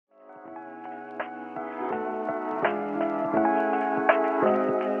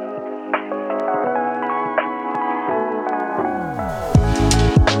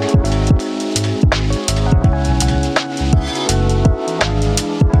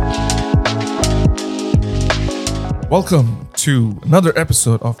Welcome to another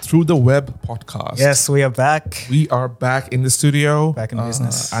episode of Through the Web podcast. Yes, we are back. We are back in the studio. Back in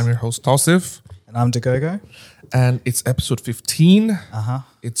business. I'm your host, Tausif. And I'm Dagogo. And it's episode 15. Uh-huh.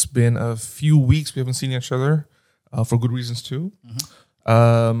 It's been a few weeks. We haven't seen each other for good reasons too.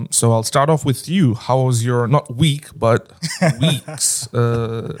 Mm-hmm. So I'll start off with you. How was your, not week, but weeks?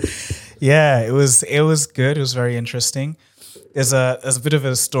 Yeah, it was good. It was very interesting. There's a bit of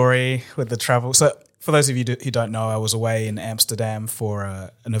a story with the travel. So for those of you who don't know, I was away in Amsterdam for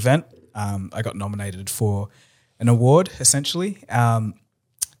an event. I got nominated for an award, essentially.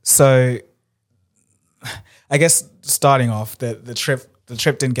 So I guess starting off, the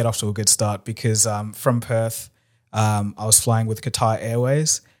trip didn't get off to a good start because from Perth, I was flying with Qatar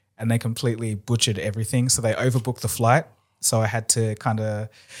Airways and they completely butchered everything. So they overbooked the flight. So I had to kind of,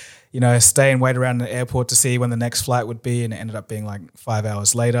 stay and wait around the airport to see when the next flight would be. And it ended up being like 5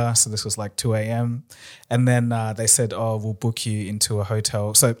 hours later. So this was like 2 a.m. And then they said, we'll book you into a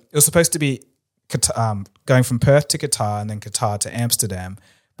hotel. So it was supposed to be going from Perth to Qatar and then Qatar to Amsterdam.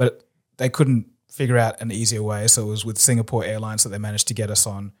 But they couldn't figure out an easier way. So it was with Singapore Airlines that they managed to get us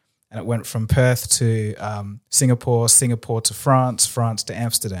on. And it went from Perth to Singapore to France to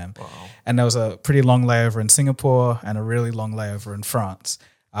Amsterdam. Wow. And there was a pretty long layover in Singapore and a really long layover in France.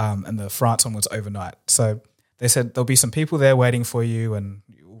 And the France one was overnight. So they said there'll be some people there waiting for you and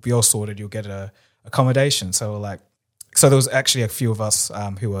you'll be all sorted. You'll get a accommodation. So so there was actually a few of us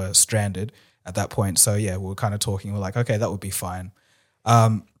who were stranded at that point. So yeah, we were kind of talking. We're like, okay, that would be fine.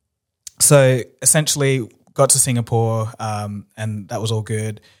 So essentially got to Singapore and that was all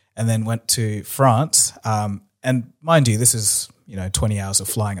good. And then went to France. And mind you, this is, 20 hours of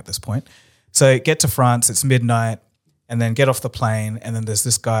flying at this point. So get to France, it's midnight, and then get off the plane. And then there's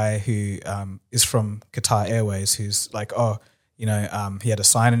this guy who is from Qatar Airways who's like, he had a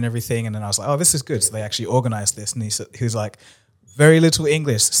sign and everything. And then I was like, this is good. So they actually organized this. And he was like, very little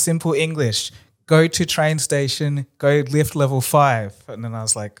English, simple English. Go to train station, go lift level 5. And then I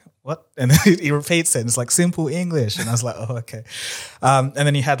was like, what? And then he repeats it. And it's like simple English. And I was like, okay. And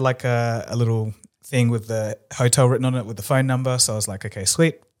then he had like a little thing with the hotel written on it with the phone number. So I was like, okay,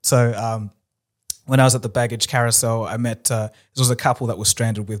 sweet. So when I was at the baggage carousel, I met, there was a couple that was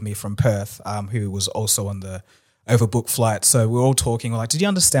stranded with me from Perth who was also on the overbooked flight. So we were all talking. We're like, did you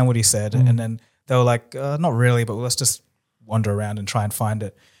understand what he said? And then they were like, not really, but let's just wander around and try and find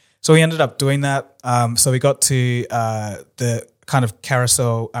it. So we ended up doing that. So we got to the kind of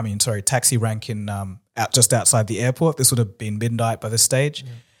taxi rank in just outside the airport. This would have been midnight by this stage. Yeah.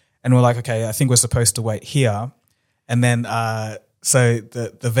 And we're like, okay, I think we're supposed to wait here. And then so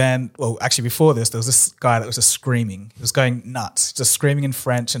the van, well, actually before this, there was this guy that was just screaming. He was going nuts, just screaming in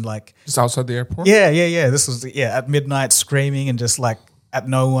French and like. Just outside the airport? Yeah. This was, at midnight screaming and just like at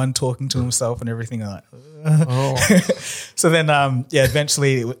no one, talking to himself and everything. Like, So then,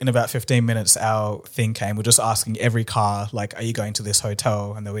 eventually in about 15 minutes, our thing came. We're just asking every car, like, are you going to this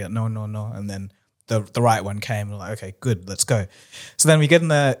hotel? And then we were like, no. And then the right one came. And we're like, okay, good, let's go. So then we get in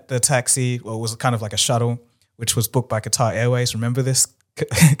the taxi. Well, it was kind of like a shuttle, which was booked by Qatar Airways. Remember this?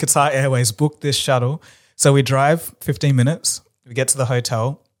 Qatar Airways booked this shuttle. So we drive 15 minutes. We get to the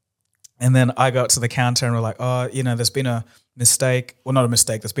hotel. And then I go up to the counter and we're like, there's been a mistake. Well, not a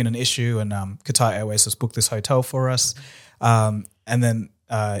mistake. There's been an issue and Qatar Airways has booked this hotel for us. And then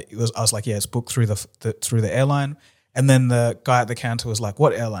I was like, yeah, it's booked through the airline. And then the guy at the counter was like,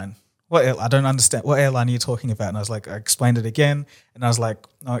 what airline? I don't understand. What airline are you talking about? And I was like, I explained it again. And I was like,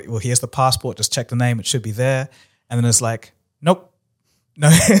 oh, well, here's the passport. Just check the name. It should be there. And then it's like, nope. No,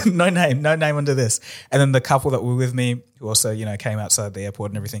 no name under this. And then the couple that were with me, who also, came outside the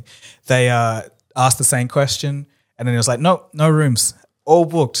airport and everything, they asked the same question. And then it was like, no rooms, all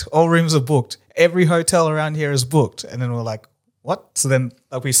booked. All rooms are booked. Every hotel around here is booked. And then we're like, what? So then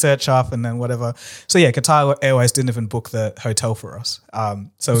we search up and then whatever. So yeah, Qatar Airways didn't even book the hotel for us.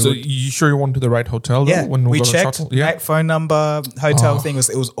 So you sure you went to the right hotel? Yeah, when we checked. Yeah, phone number, hotel thing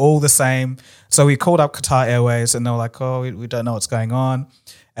it was all the same. So we called up Qatar Airways and they were like, we don't know what's going on.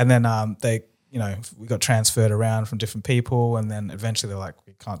 And then they, we got transferred around from different people, and then eventually they're like,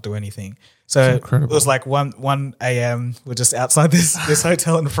 we can't do anything. So it was like 1 a.m. We're just outside this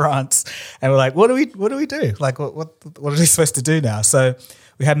hotel in France, and we're like, what do we do? Like, what are we supposed to do now? So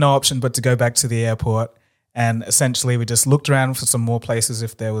we had no option but to go back to the airport, and essentially we just looked around for some more places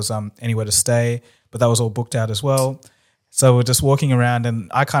if there was anywhere to stay, but that was all booked out as well. So we're just walking around,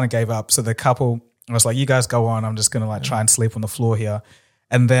 and I kind of gave up. So the couple, I was like, you guys go on. I'm just gonna try and sleep on the floor here,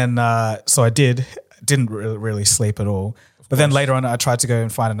 and then so I didn't really sleep at all. But then later on, I tried to go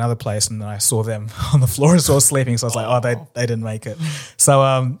and find another place, and then I saw them on the floor as well sleeping. So I was like, they didn't make it.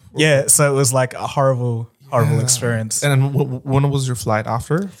 So so it was like a horrible horrible experience. And then when was your flight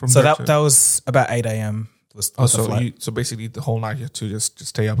after? From So there that was about 8 a.m. was the flight. So basically the whole night you had to just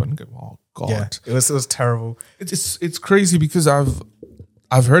stay up and go, oh God. Yeah, it was terrible. It's crazy because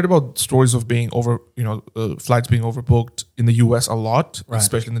I've heard about stories of being flights being overbooked in the US a lot,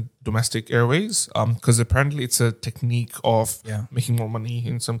 especially in the domestic airways, because apparently it's a technique of making more money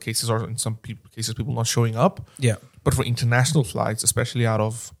in some cases, or in some cases people not showing up. Yeah. But for international flights, especially out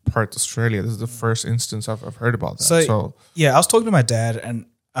of Perth, Australia, this is the first instance I've heard about that. So yeah, I was talking to my dad, and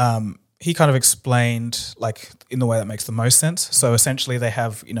he kind of explained like in the way that makes the most sense. So essentially they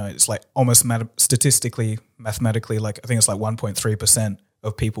have, it's like almost mathematically, like I think it's like 1.3%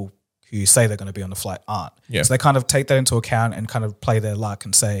 of people who say they're going to be on the flight aren't. Yeah. So they kind of take that into account and kind of play their luck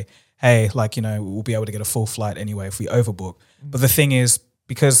and say, hey, like, we'll be able to get a full flight anyway if we overbook. But the thing is,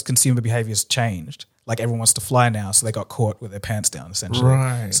 because consumer behavior has changed, like everyone wants to fly now, so they got caught with their pants down essentially.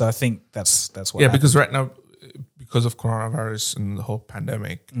 Right. So I think that's what Yeah, happened. because right now, because of coronavirus and the whole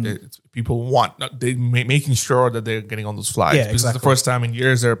pandemic, people they're making sure that they're getting on those flights. Yeah, because it's the first time in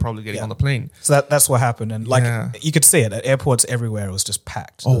years they're probably getting on the plane. So that's what happened. And you could see it at airports everywhere. It was just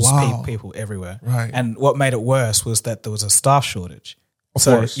packed. Oh, there was wow. people everywhere. Right. And what made it worse was that there was a staff shortage. Of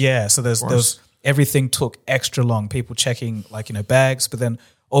course. Yeah. So there was everything took extra long. People checking bags, but then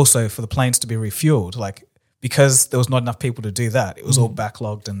also for the planes to be refueled, because there was not enough people to do that, it was all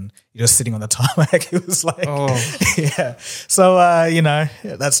backlogged and you're just sitting on the tarmac. It was yeah. So,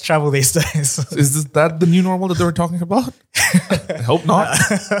 that's travel these days. Is that the new normal that they were talking about? I hope not.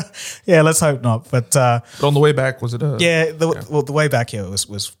 Yeah, let's hope not. But But on the way back, was it the way back here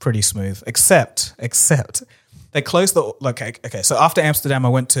was pretty smooth, except they closed okay. So after Amsterdam, I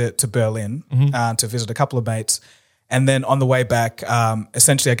went to Berlin to visit a couple of mates. And then on the way back,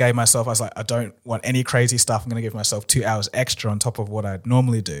 essentially I was like, I don't want any crazy stuff. I'm going to give myself 2 hours extra on top of what I'd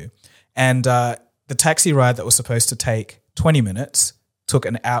normally do. And the taxi ride that was supposed to take 20 minutes took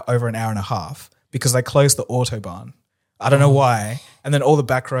over an hour and a half because they closed the Autobahn. I don't know why. And then all the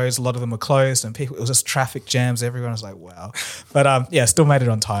back roads, a lot of them were closed and it was just traffic jams everywhere. I was like, wow. But still made it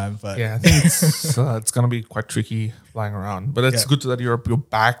on time. But yeah, I think it's going to be quite tricky flying around. But it's good that you're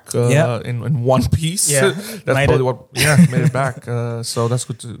back in one piece. Yeah. That's probably made it back. So that's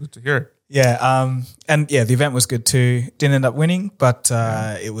good to hear. Yeah. And the event was good too. Didn't end up winning, but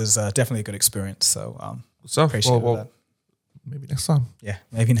it was definitely a good experience. So appreciate that. Maybe next time. Yeah,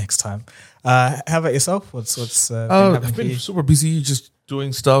 maybe next time. How about yourself? What's been happening I've for been you? super busy, just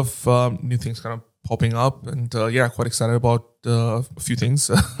doing stuff, new things kind of popping up, and quite excited about a few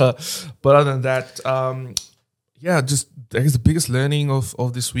things. But other than that, just I guess the biggest learning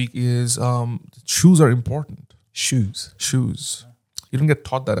of this week is shoes are important. Shoes. You don't get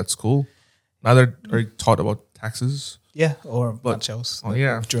taught that at school. Neither are you taught about taxes. Yeah, or much else. Oh,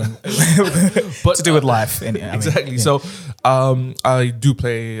 yeah. But to do with life. Exactly. So I do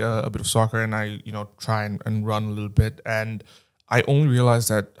play a bit of soccer, and I try and run a little bit. And I only realized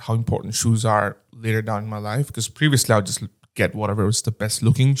that how important shoes are later down in my life, because previously I would just get whatever was the best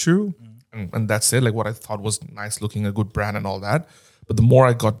looking shoe, and that's it. Like what I thought was nice looking, a good brand and all that. But the more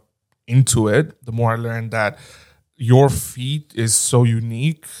I got into it, the more I learned that your feet is so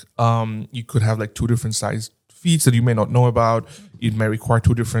unique. You could have like two different sized feet that you may not know about. It may require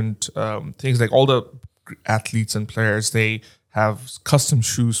two different things. Like all the athletes and players, they have custom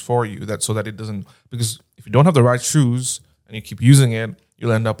shoes for you so that it doesn't, because if you don't have the right shoes and you keep using it,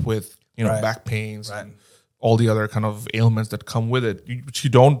 you'll end up with back pains and all the other kind of ailments that come with it, which you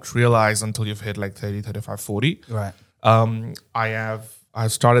don't realize until you've hit like 30, 35, 40. Right.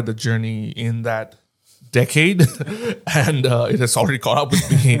 I've started the journey in that decade and it has already caught up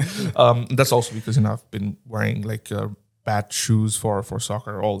with me. That's also because I've been wearing like bad shoes for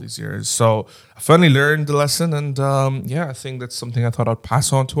soccer all these years. So I finally learned the lesson, and I think that's something I thought I'd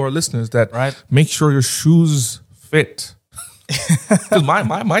pass on to our listeners, that make sure your shoes fit. Because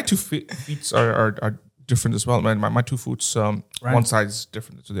my two feet are different as well. My 2 foot's one size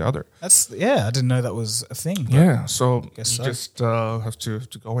different to the other. I didn't know that was a thing. Yeah, so you just have to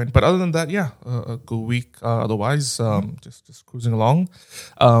go in. But other than that, a good week. Otherwise, just cruising along.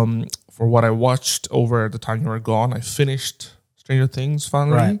 For what I watched over the time you were gone, I finished Stranger Things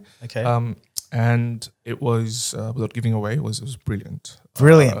finally. Right. Okay. And it was, without giving away, it was brilliant.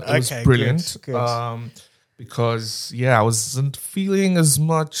 Brilliant. It was brilliant. Good. Because I wasn't feeling as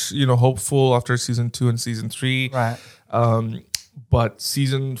much, hopeful after season 2 and season 3. Right. But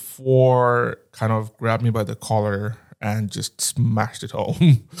season 4 kind of grabbed me by the collar and just smashed it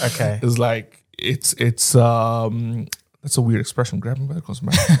home. Okay. It's like it's that's a weird expression, grab me by the collar.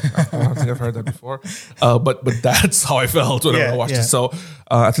 I don't think I've heard that before. But that's how I felt when I watched it. So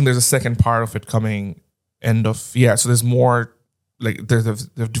I think there's a second part of it coming end of So there's more like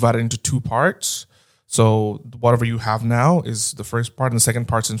they've divided into 2 parts. So whatever you have now is the first part, and the second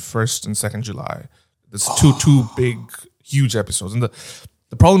part's in 1st and 2nd July. There's two big, huge episodes, and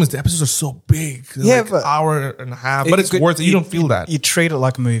the problem is the episodes are so big. They're like but an hour and a half, but it's worth it. You don't feel that. You treat it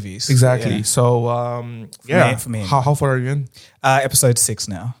like movies. Exactly. Yeah. So For me. How far are you in? Episode 6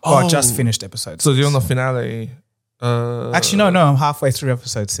 now. Oh, I just finished episode 6. So you're on the finale. Actually, no, I'm halfway through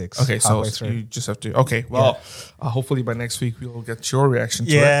episode 6. Okay, so you just have to. Okay, well, hopefully by next week we'll get your reaction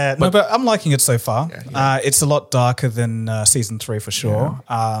to it. Yeah, but I'm liking it so far. It's a lot darker than season 3 for sure.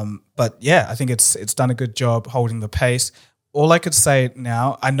 But yeah, I think it's done a good job holding the pace. All I could say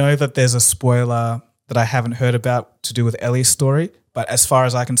now, I know that there's a spoiler that I haven't heard about to do with Ellie's story, but as far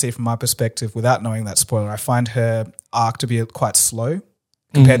as I can see from my perspective, without knowing that spoiler, I find her arc to be quite slow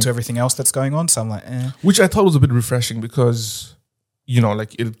compared to everything else that's going on. So I'm like, Which I thought was a bit refreshing because,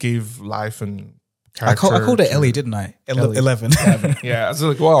 like it gave life and character. I called her Ellie, didn't I? 11. Yeah, I was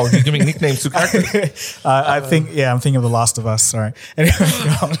like, wow, you're giving nicknames to characters. I'm thinking of The Last of Us. Sorry. Anyway,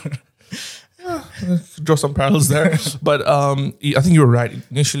 draw some parallels there. But I think you were right.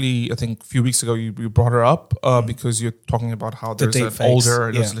 Initially, I think a few weeks ago, you brought her up because you're talking about how there's an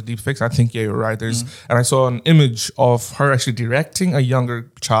older, there's the deep fakes. I think, you're right. There's, and I saw an image of her actually directing a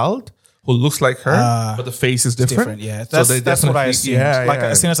younger child who looks like her, but the face is different. Yeah, that's what I assumed.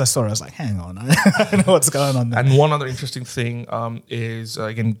 As soon as I saw it, I was like, hang on, I know what's going on there. And one other interesting thing is,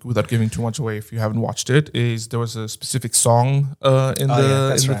 again, without giving too much away, if you haven't watched it, is there was a specific song in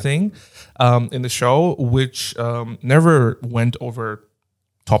the thing, in the show, which never went over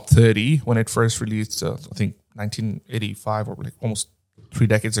top 30 when it first released, I think 1985 or like almost 3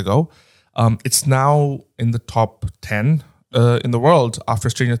 decades ago. It's now in the top 10 in the world after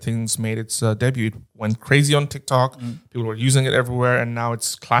Stranger Things made its debut. It went crazy on TikTok. People were using it everywhere, and now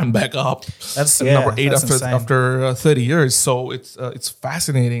it's climbed back up. That's number 8 after 30 years. So it's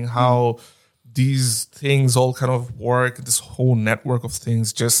fascinating how these things all kind of work. This whole network of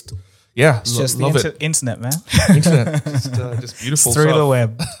things just. Yeah, it's just love the internet, man. Internet, just beautiful through stuff. the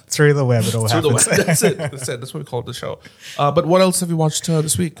web. Through the web, it all happens. That's it. That's what we call the show. But what else have you watched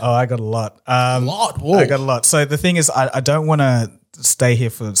this week? Oh, I got a lot. Whoa. I got a lot. So the thing is, I don't want to stay here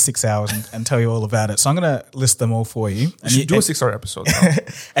for 6 hours and tell you all about it. So I'm going to list them all for you. And you do a 6-hour episode.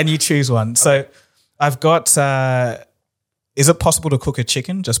 And you choose one. So I've got, is it possible to cook a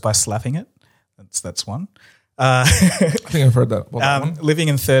chicken just by slapping it? That's one. I think I've heard that. Living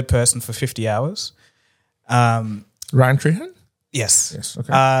in third person for 50 hours. Ryan Trehan? Yes.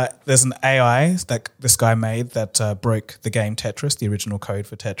 Okay. There's an AI that this guy made that broke the game Tetris, the original code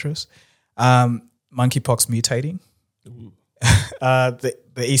for Tetris. Monkeypox mutating. The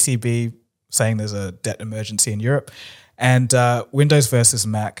ECB saying there's a debt emergency in Europe. And Windows versus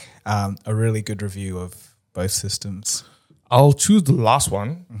Mac, a really good review of both systems. I'll choose the last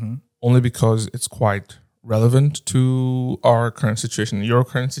one only because it's quite relevant to our current situation, your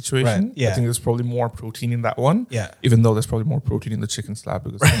current situation. Right, yeah. I think there's probably more protein in that one. Yeah. Even though there's probably more protein in the chicken slab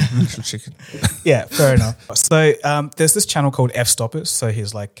because it's actual chicken. Yeah, fair enough. So there's this channel called F-Stoppers. So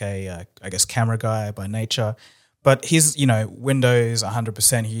he's like a, I guess, camera guy by nature. But he's, Windows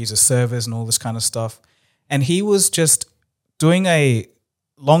 100%. He uses servers and all this kind of stuff. And he was just doing a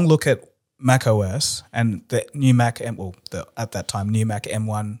long look at Mac OS and the new Mac, at that time, new Mac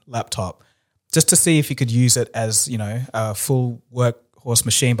M1 laptop, just to see if he could use it as, a full workhorse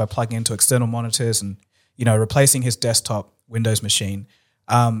machine by plugging into external monitors and, replacing his desktop Windows machine.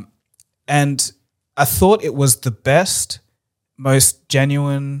 And I thought it was the best, most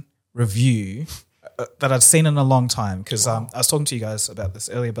genuine review that I'd seen in a long time because I was talking to you guys about this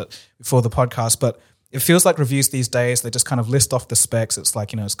earlier, but before the podcast, but it feels like reviews these days, they just kind of list off the specs. It's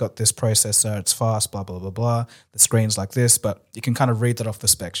like, it's got this processor, it's fast, blah, blah, blah, blah. The screen's like this, but you can kind of read that off the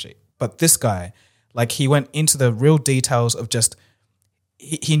spec sheet. But this guy, he went into the real details of just,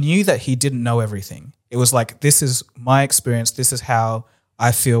 he knew that he didn't know everything. It was like, this is my experience. This is how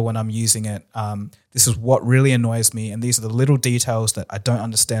I feel when I'm using it. This is what really annoys me. And these are the little details that I don't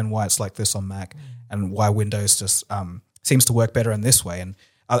understand why it's like this on Mac and why Windows just seems to work better in this way. And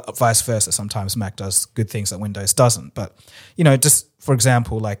vice versa. Sometimes Mac does good things that Windows doesn't. But, just for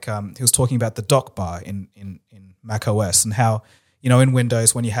example, he was talking about the dock bar in Mac OS and how, in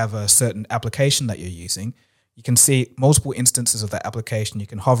Windows, when you have a certain application that you're using, you can see multiple instances of that application. You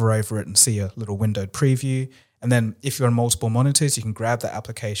can hover over it and see a little windowed preview. And then if you're on multiple monitors, you can grab that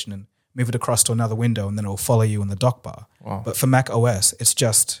application and move it across to another window, and then it will follow you in the dock bar. Wow. But for Mac OS, it's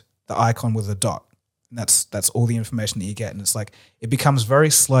just the icon with a dot. And that's all the information that you get. And it's like, it becomes very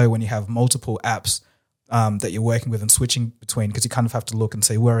slow when you have multiple apps that you're working with and switching between, because you kind of have to look and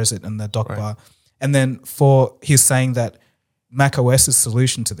say, where is it in the dock bar? And then he's saying that Mac OS's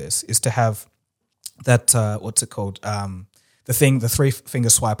solution to this is to have that, what's it called? The 3-finger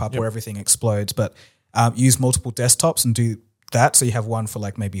swipe up where everything explodes, but use multiple desktops and do that. So you have one for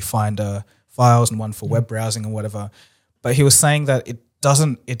like maybe Finder files and one for web browsing and whatever. But he was saying that it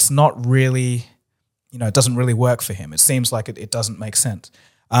doesn't really work for him. It seems like it doesn't make sense.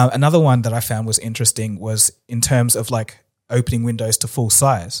 Another one that I found was interesting was in terms of like opening windows to full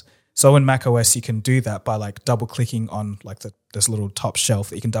size. So in Mac OS, you can do that by like double clicking on like this little top shelf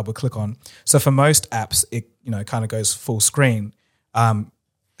that you can double click on. So for most apps, it kind of goes full screen,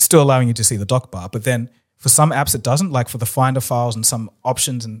 still allowing you to see the dock bar. But then for some apps, it doesn't. Like for the Finder files and some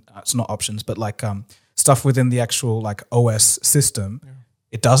options, and it's not options, but like stuff within the actual like OS system,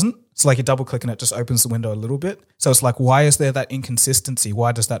 it doesn't. It's like you double click and it just opens the window a little bit. So it's like, why is there that inconsistency?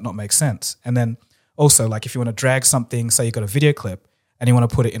 Why does that not make sense? And then also, like if you want to drag something, say you got a video clip and you want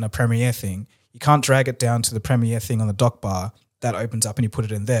to put it in a Premiere thing, you can't drag it down to the Premiere thing on the dock bar. That opens up and you put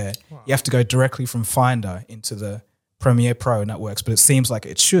it in there. Wow. You have to go directly from Finder into the Premiere Pro, and that works. But it seems like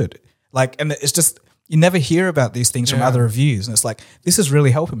it should. Like, and it's just, you never hear about these things from other reviews. And it's like, this is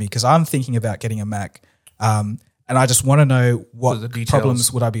really helping me because I'm thinking about getting a Mac. And I just want to know what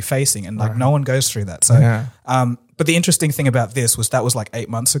problems would I be facing. And like no one goes through that. So, but the interesting thing about this was that was like 8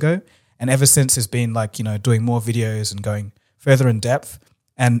 months ago. And ever since has been like, doing more videos and going further in depth.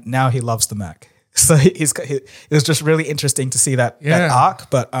 And now he loves the Mac. So it was just really interesting to see that arc.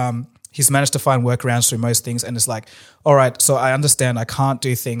 But he's managed to find workarounds through most things. And it's like, all right, so I understand I can't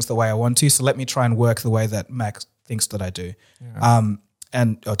do things the way I want to. So let me try and work the way that Mac thinks that I do. Yeah.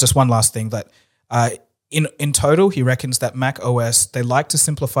 And just one last thing that in total, he reckons that Mac OS, they like to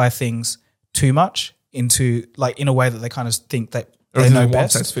simplify things too much into like in a way that they kind of think that they know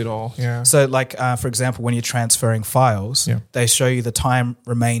best. One size fit all. Yeah. So like, for example, when you're transferring files, they show you the time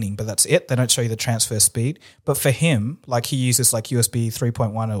remaining, but that's it. They don't show you the transfer speed. But for him, like he uses like USB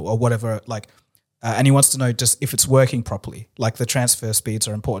 3.1 or whatever, like, and he wants to know just if it's working properly. Like the transfer speeds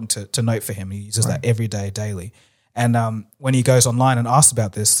are important to note for him. He uses that every day, daily. And when he goes online and asks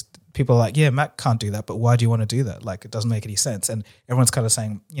about this, people are like, yeah, Mac can't do that, but why do you want to do that? Like, it doesn't make any sense. And everyone's kind of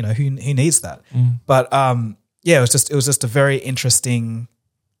saying, who needs that? But it was just a very interesting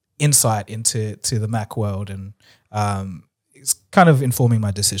insight into the Mac world, and it's kind of informing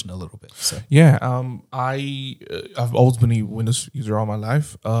my decision a little bit. So I've always been a Windows user all my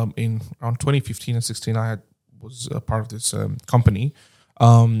life. In around 2015 and 16, I was a part of this company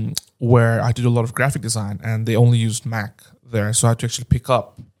where I did a lot of graphic design, and they only used Mac there, so I had to actually pick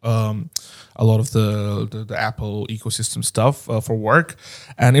up a lot of the Apple ecosystem stuff for work,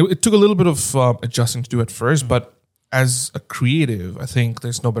 and it took a little bit of adjusting to do at first, but as a creative, I think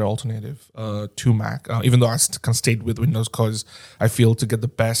there's no better alternative to Mac, even though I kind of stayed with Windows because I feel to get the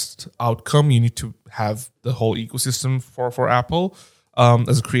best outcome, you need to have the whole ecosystem for Apple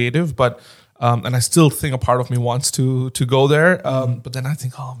as a creative, but and I still think a part of me wants to go there. But then I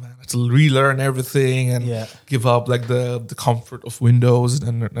think, oh man, I have to relearn everything and give up like the comfort of Windows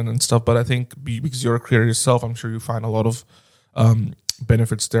and stuff. But I think because you're a creator yourself, I'm sure you find a lot of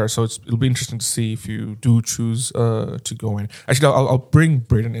benefits there. So it'll be interesting to see if you do choose to go in. Actually, I'll bring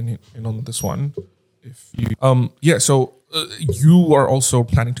Braden in on this one. If you, so you are also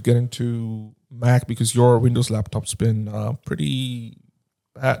planning to get into Mac because your Windows laptop's been pretty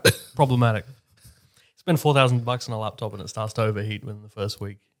bad. Problematic. Spend $4,000 on a laptop and it starts to overheat within the first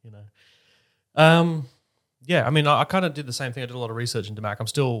week. I mean, I kind of did the same thing. I did a lot of research into Mac. I'm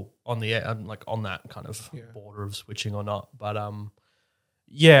still on I'm like on that kind of border of switching or not. But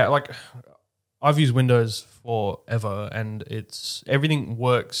like I've used Windows forever, and everything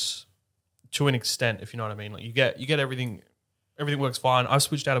works to an extent, if you know what I mean. Like you get everything works fine. I've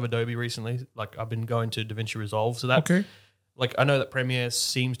switched out of Adobe recently. Like I've been going to DaVinci Resolve, so that. Okay. Like I know that Premiere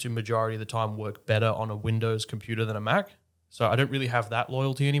seems to majority of the time work better on a Windows computer than a Mac. So I don't really have that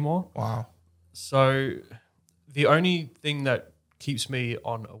loyalty anymore. Wow. So the only thing that keeps me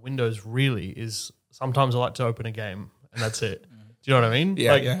on a Windows really is sometimes I like to open a game and that's it. Do you know what I mean?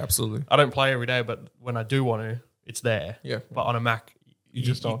 Yeah, absolutely. I don't play every day, but when I do want to, it's there. Yeah. But on a Mac, you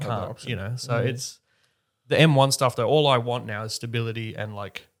just don't have that option. So it's the M1 stuff though. All I want now is stability and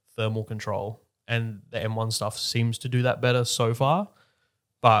like thermal control. And the M1 stuff seems to do that better so far.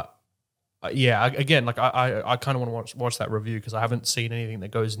 But again, like I kind of want to watch that review because I haven't seen anything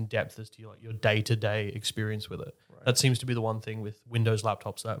that goes in depth as to like your day-to-day experience with it. Right. That seems to be the one thing with Windows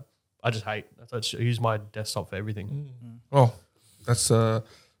laptops that I just hate. I use my desktop for everything. Well, that's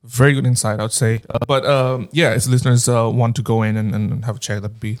very good insight, I would say. But yeah, if listeners want to go in and have a check,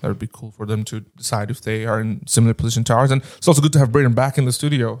 that would be cool for them to decide if they are in similar position to ours. And it's also good to have Braden back in the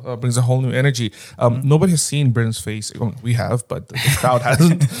studio. Brings a whole new energy. Nobody has seen Braden's face. Well, we have, but the crowd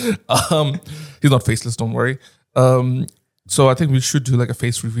hasn't. He's not faceless, don't worry. So I think we should do like a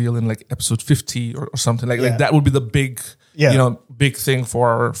face reveal in like episode 50 or something like that would be the big, big thing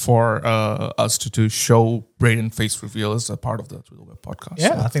for us to show Braden face reveal as a part of the Twiddle Web podcast.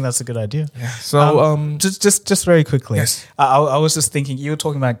 Yeah, so. I think that's a good idea. Yeah. So just very quickly, yes. I was just thinking, you were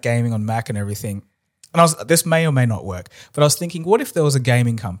talking about gaming on Mac and everything, and this may or may not work, but I was thinking, what if there was a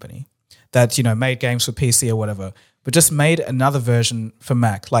gaming company that made games for PC or whatever, but just made another version for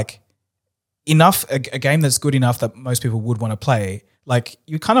Mac, like a game that's good enough that most people would want to play. Like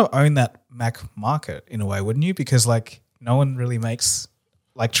you kind of own that Mac market in a way, wouldn't you? Because like no one really makes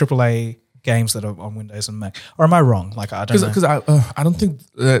like AAA games that are on Windows and Mac. Or am I wrong? Like I don't know. Because I don't think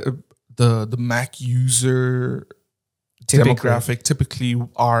the Mac user demographic typically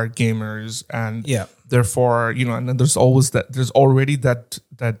are gamers, and therefore and then there's already that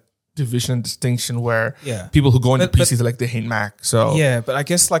division and distinction where people who go into PCs are like they hate Mac. So but I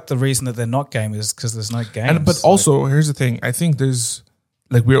guess like the reason that they're not gamers is because there's no games. But also here's the thing. I think there's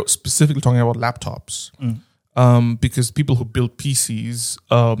like we're specifically talking about laptops. Because people who build PCs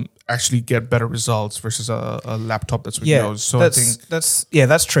actually get better results versus a laptop that's Windows. So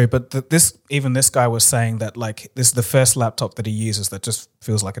that's true. But this guy was saying that like this is the first laptop that he uses that just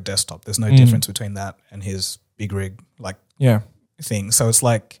feels like a desktop. There's no difference between that and his big rig thing. So it's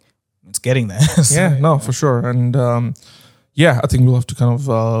like it's getting there. So, for sure. And I think we'll have to kind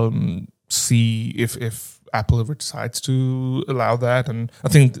of see if Apple ever decides to allow that. And I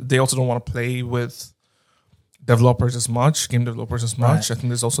think they also don't want to play with game developers as much. I think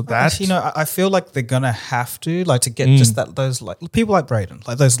there's also that. I feel like they're gonna have to like to get just those like people like Braden,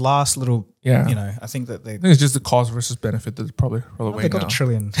 like those last little. I think that I think it's just the cost versus benefit that's probably they got $1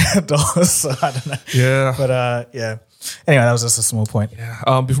 trillion, so I don't know. Yeah, but Anyway, that was just a small point.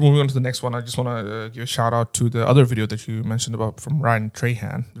 Yeah. Before moving on to the next one, I just want to give a shout out to the other video that you mentioned about from Ryan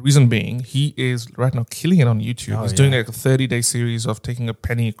Trahan. The reason being, he is right now killing it on YouTube. He's doing like a 30-day series of taking a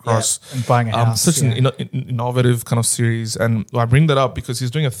penny across and buying a house. Such an innovative kind of series. And I bring that up because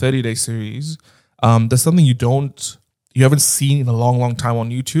he's doing a 30-day series. There's something you haven't seen in a long, long time on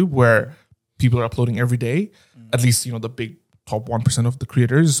YouTube where people are uploading every day. At least, the big top 1% of the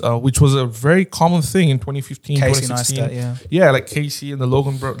creators, which was a very common thing in 2015, Casey 2016. Like Casey and the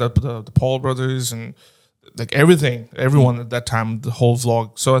Logan, the Paul brothers, and like everyone at that time, the whole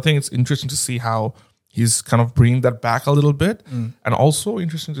vlog. So I think it's interesting to see how he's kind of bringing that back a little bit, and also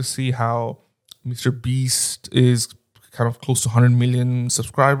interesting to see how Mr. Beast is kind of close to 100 million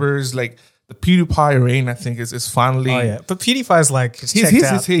subscribers. Like the PewDiePie reign, I think, is finally. But PewDiePie's like he's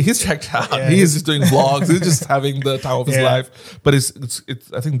checked out. Yeah, he is just doing vlogs. He's just having the time of his life. But it's.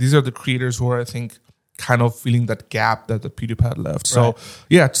 I think these are the creators who are, I think, kind of feeling that gap that the PewDiePie had left. So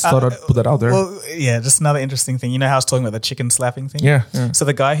just thought I'd put that out there. Well, just another interesting thing. You know how I was talking about the chicken slapping thing? Yeah. So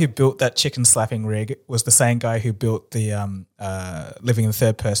the guy who built that chicken slapping rig was the same guy who built the living in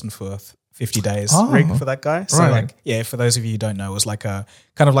third person for 50 days rig for that guy. So for those of you who don't know, it was like a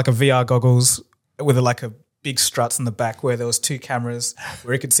kind of like a VR goggles with a big struts in the back where there was two cameras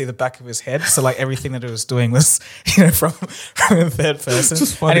where you could see the back of his head. So like everything that it was doing was, from third person.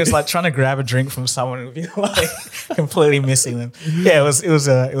 And he was like trying to grab a drink from someone and be like completely missing them. Yeah, it was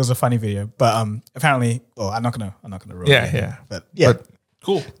a funny video. But apparently, I'm not gonna ruin it. But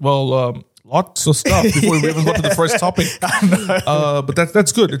cool. Well, lots of stuff before we even got to the first topic. But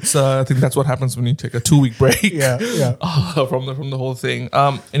that's good. It's I think that's what happens when you take a 2-week break. From the whole thing.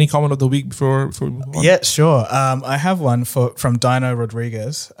 Any comment of the week before we move on? Yeah, sure. I have one from Dino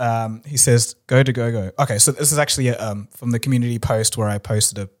Rodriguez. He says, "Go to go." Okay, so this is actually from the community post where I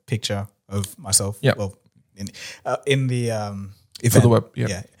posted a picture of myself. Yeah. Well, in the event. For the web.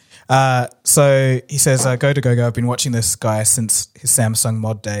 Yeah. So he says, "Go to go. I've been watching this guy since his Samsung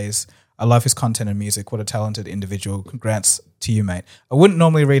mod days. I love his content and music. What a talented individual. Congrats to you, mate." I wouldn't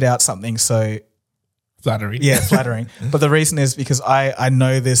normally read out something so flattering. Yeah, flattering. But the reason is because I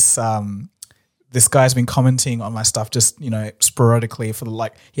know this this guy's been commenting on my stuff just, sporadically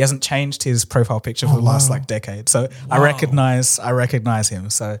he hasn't changed his profile picture for the last decade. So I recognize him.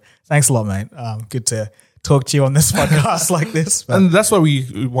 So thanks a lot, mate. Good to talk to you on this podcast like this. But. And that's why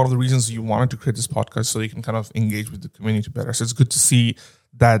one of the reasons you wanted to create this podcast, so you can kind of engage with the community better. So it's good to see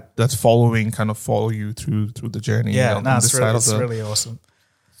that's following kind of follow you through the journey. Yeah, it's really awesome.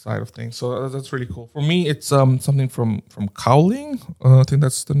 Side of things. So that's really cool. For me, it's something from Cowling. I think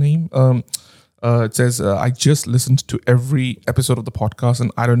that's the name. It says, I just listened to every episode of the podcast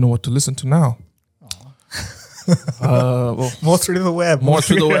and I don't know what to listen to now. Well, More through the web. more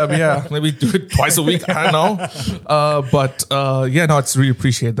through the web, yeah. Maybe do it twice a week. I don't know. But it's really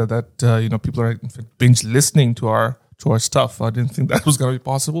appreciate that people are binge listening to our stuff. I didn't think that was going to be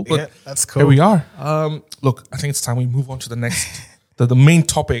possible, but Yeah, that's cool. here we are. Look, I think it's time we move on to the next, the main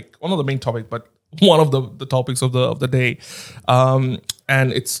topic. Well, not the main topic, but one of the topics of the day.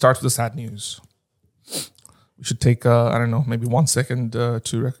 And it starts with the sad news. We should take, maybe 1 second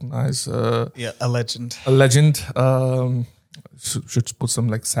to recognize A legend. a legend. Should put some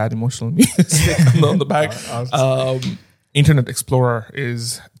like sad emotional music on the back. Internet Explorer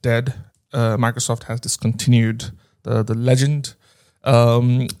is dead. Microsoft has discontinued the legend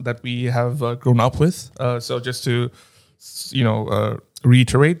that we have grown up with. So just to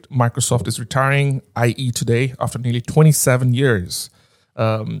reiterate, Microsoft is retiring IE today after nearly 27 years.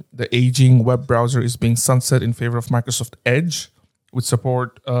 The aging web browser is being sunset in favor of Microsoft Edge, with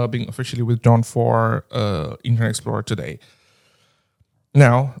support being officially withdrawn for Internet Explorer today.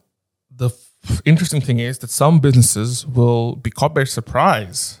 Now, the interesting thing is that some businesses will be caught by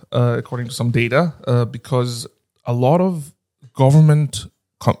surprise, according to some data, because a lot of government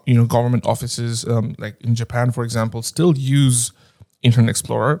offices, like in Japan, for example, still use Internet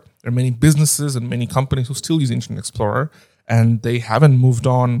Explorer. There are many businesses and many companies who still use Internet Explorer, and they haven't moved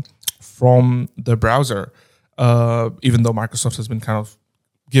on from the browser, even though Microsoft has been kind of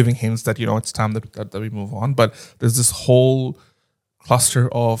giving hints that, it's time that we move on. But there's this whole cluster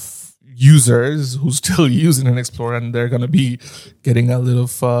of users who still use Internet Explorer, and they're going to be getting a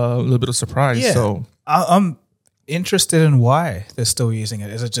little bit of surprise. Yeah. So I'm interested in why they're still using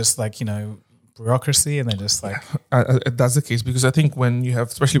it. Is it just like, bureaucracy and they're just like... That's the case, because I think when you have,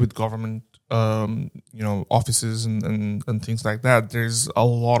 especially with government, offices and things like that, there's a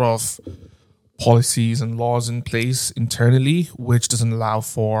lot of policies and laws in place internally, which doesn't allow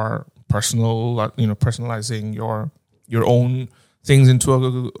for personalizing your own things into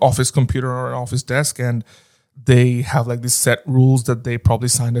an office computer or an office desk. And they have like these set rules that they probably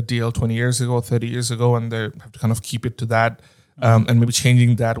signed a deal 20 years ago, 30 years ago, and they have to kind of keep it to that. And maybe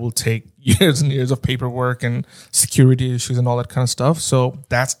changing that will take years and years of paperwork and security issues and all that kind of stuff. So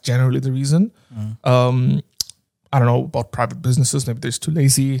that's generally the reason. I don't know about private businesses. Maybe they're just too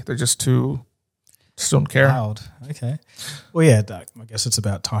lazy. They're just don't care. Wild. Okay. Well, yeah, Doug, I guess it's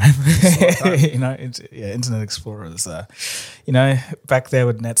about time. Internet Explorer is, back there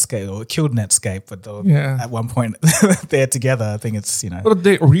with Netscape, or it killed Netscape, but at one point they're together. I think it's, But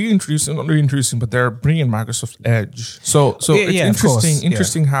they're not reintroducing, but they're bringing Microsoft Edge. So it's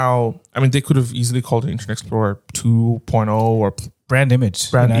interesting how, they could have easily called it Internet Explorer 2.0 or brand image.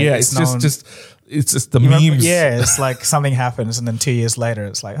 It's just the memes. It's like something happens, and then 2 years later,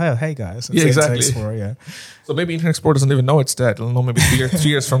 it's like, oh, hey guys, it's exactly. Internet Explorer, So maybe Internet Explorer doesn't even know it's dead. It'll know maybe 3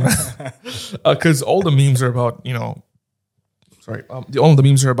 years from now, because all the memes are about all the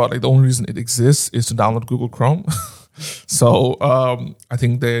memes are about like the only reason it exists is to download Google Chrome. So I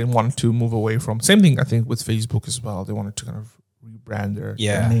think they wanted to move away from same thing. I think with Facebook as well, they wanted to kind of rebrand their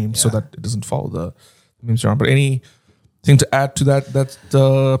name so that it doesn't follow the memes around. But anything to add to that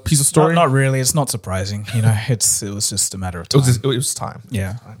piece of story? Not really. It's not surprising. It was just a matter of time. It was time.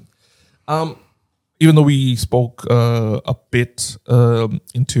 Yeah. Even though we spoke a bit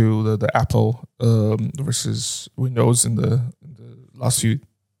into the Apple versus Windows in the last few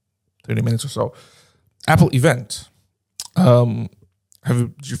 30 minutes or so, Apple event.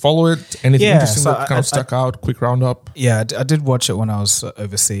 Did you follow it? Anything interesting that kind of stuck out? Quick roundup. Yeah, I did watch it when I was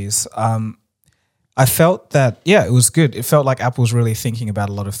overseas. I felt that, it was good. It felt like Apple's really thinking about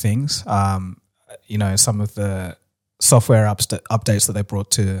a lot of things. Some of the software updates that they brought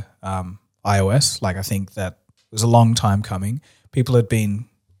to iOS, I think that was a long time coming. People had been,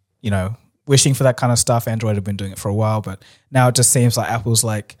 wishing for that kind of stuff. Android had been doing it for a while, but now it just seems like Apple's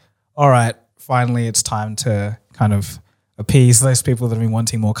like, all right, finally it's time to kind of appease those people that have been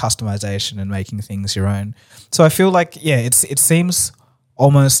wanting more customization and making things your own. So I feel like, it seems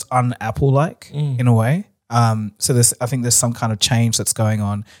almost un-Apple-like in a way. So I think there's some kind of change that's going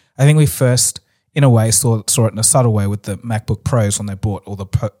on. I think we first, in a way, saw it in a subtle way with the MacBook Pros when they brought all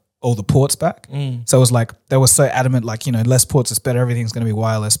the ports back. So it was like they were so adamant, less ports is better, everything's going to be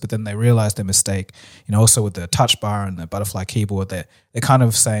wireless. But then they realized their mistake. Also with the touch bar and the butterfly keyboard, they're kind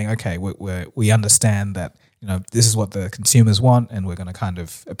of saying, okay, we understand that this is what the consumers want, and we're going to kind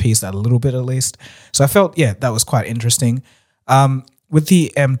of appease that a little bit at least. So I felt that was quite interesting. With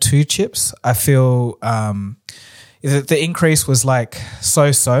the M2 chips, I feel the increase was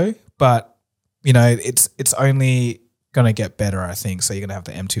so-so, but it's only going to get better, I think. So you're going to have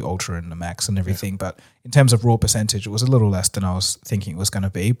the M2 Ultra and the Max and everything. But in terms of raw percentage, it was a little less than I was thinking it was going to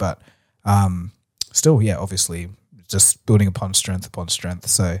be. But still, yeah, obviously just building upon strength.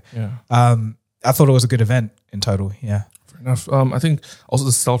 So I thought it was a good event in total. Yeah. Fair enough. I think also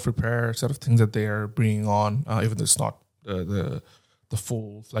the self-repair set of things that they are bringing on, even though it's not the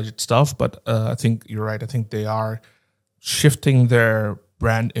full-fledged stuff, but I think you're right. I think they are shifting their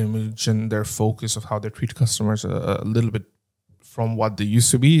brand image and their focus of how they treat customers a little bit from what they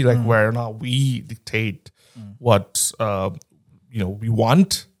used to be, like where now we dictate what we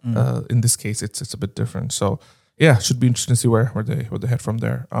want. In this case, it's a bit different. So yeah, should be interesting to see where they head from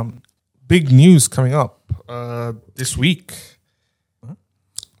there. Big news coming up this week,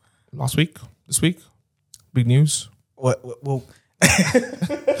 last week, this week. Big news. Well, well,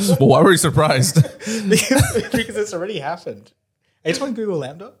 why were you surprised? because it's already happened. Are you talking Google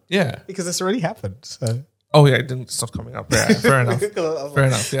Lambda? Yeah. Because it's already happened. So. Oh, yeah, it didn't stop coming up. Yeah, fair enough. Fair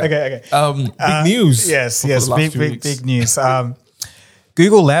enough, yeah. Okay. Big news. Yes, big news.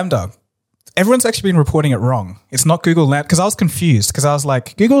 Google Lambda. Everyone's actually been reporting it wrong. It's not Google Lambda, because I was confused, because I was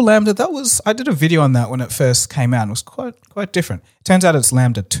like, Google Lambda, I did a video on that when it first came out, and it was quite different. It turns out it's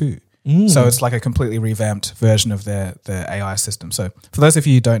Lambda 2. So it's like a completely revamped version of their AI system. So for those of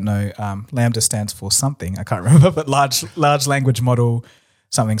you who don't know, Lambda stands for something, I can't remember, but large language model,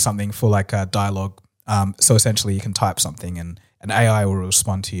 something for like a dialogue. So essentially you can type something and an AI will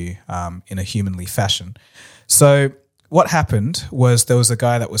respond to you in a humanly fashion. So what happened was there was a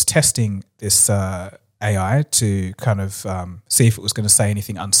guy that was testing this AI to kind of see if it was going to say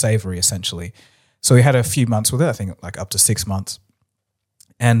anything unsavory, essentially. So he had a few months with it, I think like up to 6 months.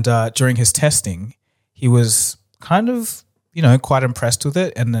 And during his testing, he was kind of, quite impressed with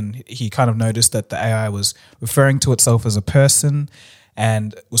it. And then he kind of noticed that the AI was referring to itself as a person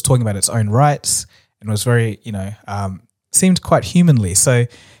and was talking about its own rights and was very, seemed quite humanly. So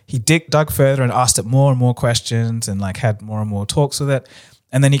he dug further and asked it more and more questions and like had more and more talks with it.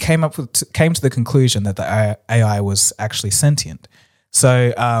 And then he came to the conclusion that the AI was actually sentient.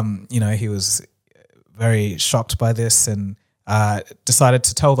 So, he was very shocked by this and decided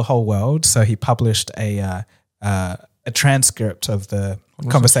to tell the whole world. So he published a transcript of the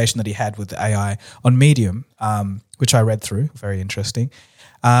conversation that he had with the AI on Medium, which I read through. Very interesting.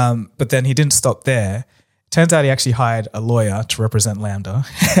 But then he didn't stop there. Turns out he actually hired a lawyer to represent Lambda,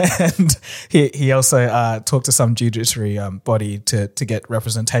 and he also talked to some judiciary body to get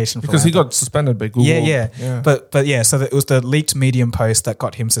representation for because Lambda. He got suspended by Google. Yeah. But yeah, so it was the leaked Medium post that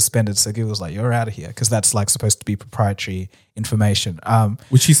got him suspended. So Google was like, "You're out of here," because that's like supposed to be proprietary information.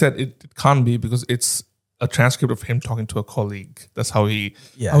 Which he said it can't be because it's a transcript of him talking to a colleague. That's how he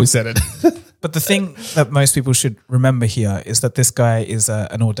said it. But the thing that most people should remember here is that this guy is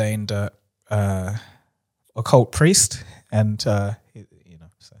an ordained occult priest, and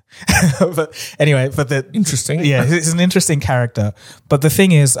So. But anyway, interesting. Yeah, he's an interesting character. But the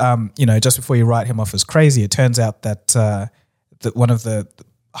thing is, just before you write him off as crazy, it turns out that that one of the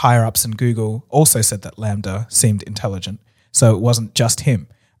higher ups in Google also said that Lambda seemed intelligent, so it wasn't just him.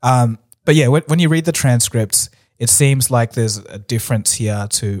 But yeah, when you read the transcripts, it seems like there's a difference here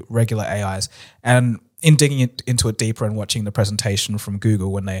to regular AIs. And in digging into it deeper and watching the presentation from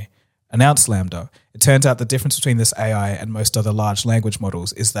Google when they announced Lambda, it turns out the difference between this AI and most other large language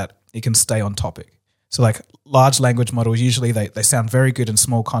models is that it can stay on topic. So like large language models, usually they sound very good in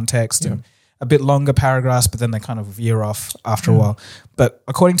small context and a bit longer paragraphs, but then they kind of veer off after a while. But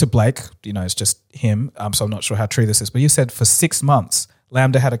according to Blake, it's just him, so I'm not sure how true this is, but you said for 6 months,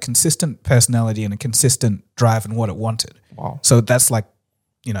 Lambda had a consistent personality and a consistent drive in what it wanted. Wow. So that's like,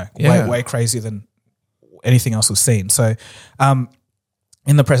 way crazier than anything else we've seen. So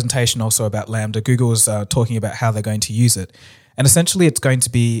in the presentation also about Lambda, Google was talking about how they're going to use it. And essentially it's going to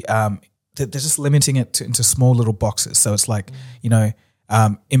be, they're just limiting it into small little boxes. So it's like,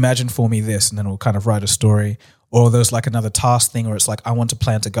 imagine for me this, and then it'll kind of write a story. Or there's like another task thing where it's like, I want to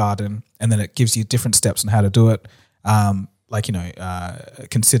plant a garden, and then it gives you different steps on how to do it.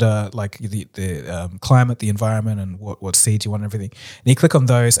 Consider like the climate, the environment, and what seeds you want and everything. And you click on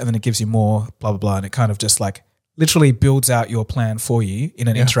those, and then it gives you more, blah, blah, blah. And it kind of just like literally builds out your plan for you in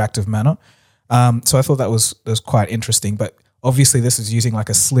an interactive manner. So I thought that was quite interesting. But obviously this is using like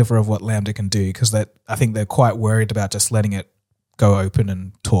a sliver of what Lambda can do, because I think they're quite worried about just letting it go open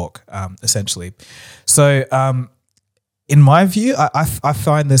and talk, essentially. So in my view, I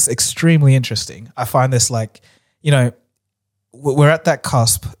find this extremely interesting. I find this like, we're at that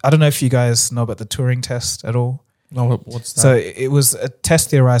cusp. I don't know if you guys know about the Turing test at all. No, what's that? So it was a test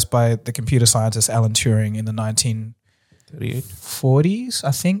theorized by the computer scientist Alan Turing in the 1940s,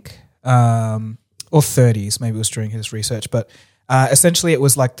 I think. or 30s, maybe it was during his research, but essentially it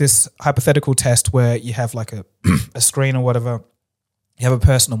was like this hypothetical test where you have like a screen or whatever. You have a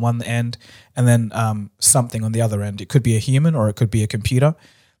person on one end and then something on the other end. It could be a human or it could be a computer.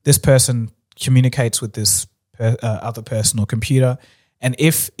 This person communicates with this other person or computer. And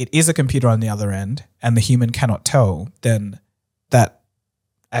if it is a computer on the other end and the human cannot tell, then that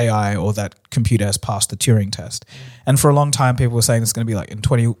AI or that computer has passed the Turing test. And for a long time, people were saying it's going to be like in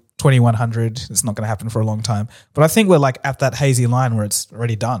 2100. It's not going to happen for a long time. But I think we're like at that hazy line where it's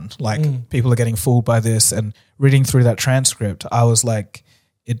already done. Like people are getting fooled by this, and reading through that transcript, I was like,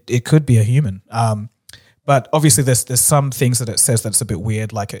 it could be a human. But obviously there's some things that it says that's a bit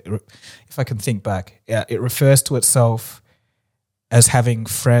weird. Like if I can think back, it refers to itself as having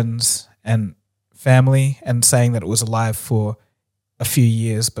friends and family and saying that it was alive for a few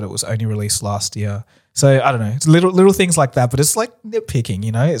years, but it was only released last year. So I don't know. It's little things like that, but it's like nitpicking,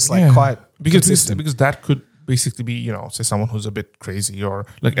 you know? It's like quite consistent. Because that could basically be, you know, say someone who's a bit crazy or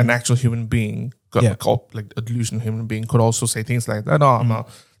like an actual human being, like a delusional human being could also say things like that. Oh,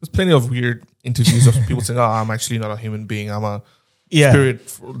 there's plenty of weird interviews of people saying, oh, I'm actually not a human being. I'm a spirit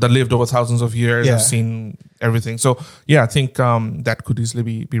that lived over thousands of years. I've seen everything. So yeah, I think that could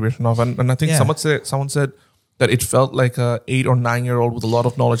easily be written off. And I think someone said that it felt like a 8 or 9 year old with a lot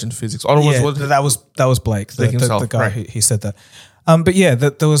of knowledge in physics. Or that was Blake, the guy who said that. But yeah,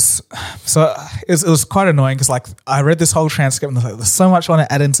 there was it was quite annoying because like I read this whole transcript and like, there's so much I want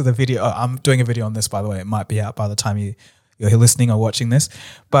to add into the video. Oh, I'm doing a video on this, by the way. It might be out by the time you're listening or watching this.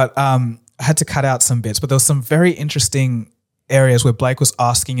 But I had to cut out some bits. But there was some very interesting areas where Blake was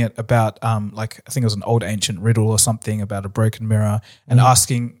asking it about like I think it was an old ancient riddle or something about a broken mirror and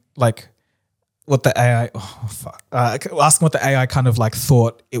asking like what the AI asking what the AI kind of like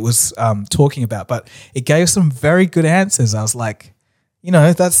thought it was talking about, but it gave some very good answers. I was like, you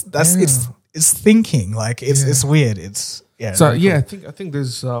know, that's it's thinking, like it's weird. It's So yeah, cool. I think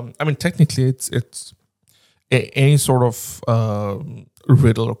there's I mean technically it's any sort of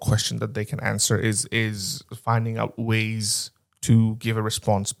riddle or question that they can answer is finding out ways to give a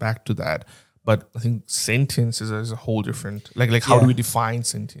response back to that. But I think sentience is a whole different, like how do we define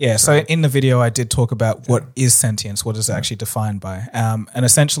sentience? Yeah, so in the video I did talk about what is sentience, what is it actually defined by. And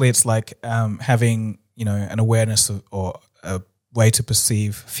essentially it's like having, you know, an awareness of, or a way to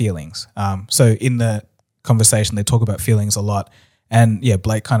perceive feelings. So in the conversation they talk about feelings a lot. And yeah,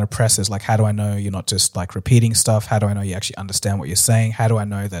 Blake kind of presses like, how do I know you're not just like repeating stuff? How do I know you actually understand what you're saying? How do I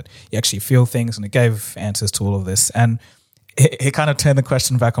know that you actually feel things? And it gave answers to all of this. And he kind of turned the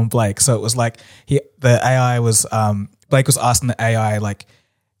question back on Blake. So it was like Blake was asking the AI like,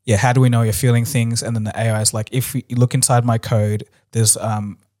 yeah, how do we know you're feeling things? And then the AI is like, if you look inside my code, there's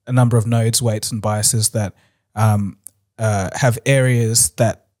a number of nodes, weights, and biases that have areas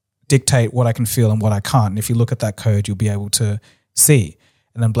that dictate what I can feel and what I can't. And if you look at that code, you'll be able to see.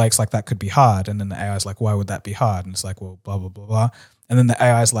 And then Blake's like, that could be hard. And then the AI is like, why would that be hard? And it's like, well, blah, blah, blah, blah. And then the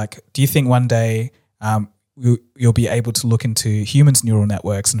AI is like, do you think one day you'll be able to look into humans' neural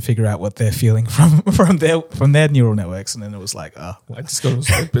networks and figure out what they're feeling from their neural networks? And then it was like, I just got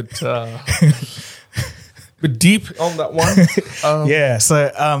a bit deep on that one. Yeah,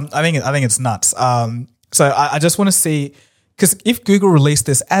 so I think it's nuts. So I just want to see, because if Google released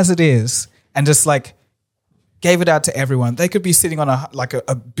this as it is and just like gave it out to everyone, they could be sitting on a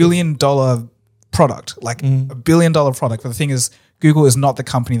 $1 billion product, like $1 billion product. But the thing is, Google is not the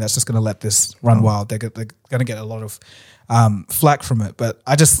company that's just going to let this run wild. They're going to get a lot of flack from it. But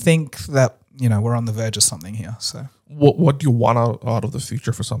I just think that, you know, we're on the verge of something here. So what do you want out of the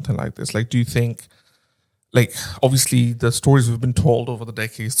future for something like this? Like, do you think, like, obviously the stories we've been told over the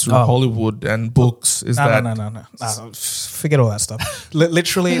decades through Hollywood and books No. Forget all that stuff.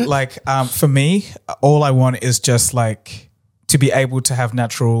 Literally, like, for me, all I want is just like to be able to have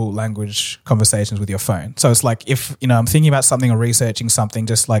natural language conversations with your phone. So it's like if, you know, I'm thinking about something or researching something,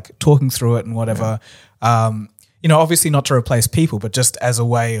 just like talking through it and whatever, you know, obviously not to replace people, but just as a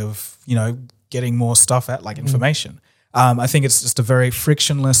way of, you know, getting more stuff out, like information. I think it's just a very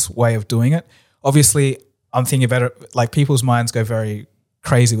frictionless way of doing it. Obviously, I'm thinking about it, like people's minds go very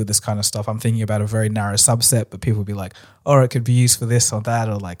crazy with this kind of stuff. I'm thinking about a very narrow subset, but people will be like, oh, it could be used for this or that,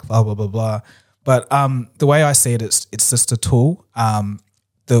 or like blah, blah, blah, blah. But the way I see it, it's just a tool.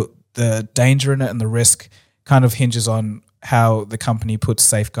 The danger in it and the risk kind of hinges on how the company puts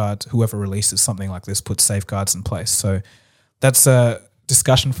safeguards, whoever releases something like this puts safeguards in place. So that's a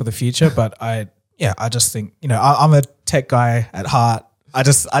discussion for the future. But I just think, you know, I'm a tech guy at heart. I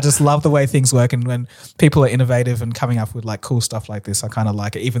just love the way things work, and when people are innovative and coming up with like cool stuff like this, I kind of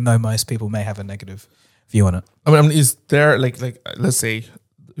like it, even though most people may have a negative view on it. I mean, is there like let's say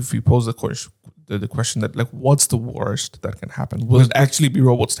if we pose the the question that like, what's the worst that can happen? Will it actually be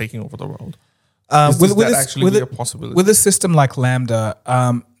robots taking over the world? Is that actually a possibility? With a system like Lambda,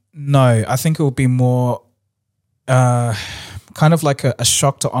 no, I think it will be more kind of like a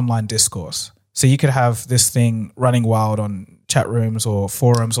shock to online discourse. So you could have this thing running wild on chat rooms or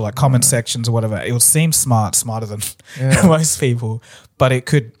forums or like comment sections or whatever. It would seem smarter than most people, but it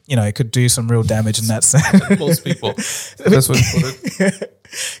could do some real damage in that sense. Most people. That's what you put it.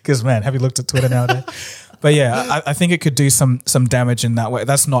 Because man, have you looked at Twitter nowadays? But yeah, I think it could do some damage in that way.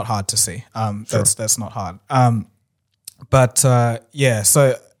 That's not hard to see. That's not hard.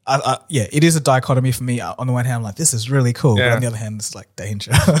 So it is a dichotomy for me. On the one hand, I'm like, this is really cool. But on the other hand, it's like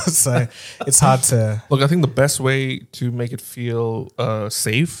danger. So it's hard to... Look, I think the best way to make it feel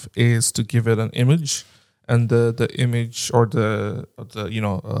safe is to give it an image. And the image or the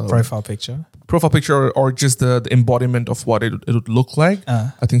profile picture or just the embodiment of what it would look like,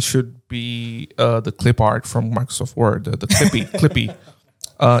 I think should be the clip art from Microsoft Word, the Clippy.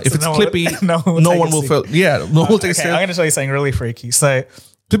 If it's Clippy, no one will feel. Yeah, no one will take it seriously. I'm going to show you something really freaky. So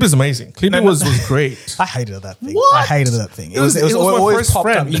Clippy is amazing. Clippy was great. I hated that thing. What? I hated that thing. It was my always first popped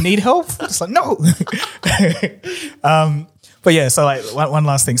friend. up. You need help? It's like, no. But yeah, so like one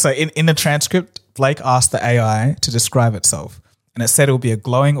last thing. So in the transcript, Blake asked the AI to describe itself, and it said it would be a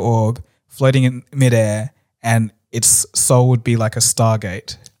glowing orb floating in midair, and its soul would be like a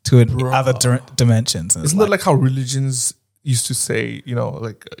stargate to other dimensions. And Isn't that like how religions used to say,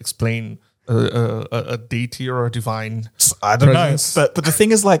 like explain a deity or a divine? I don't presence? know, but the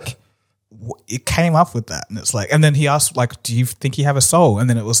thing is, like, it came up with that, and it's like, and then he asked, like, do you think you have a soul? And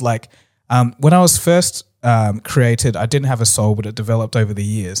then it was like, when I was first created, I didn't have a soul, but it developed over the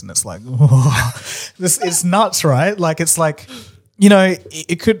years, and it's like, it's nuts, right? Like, it's like,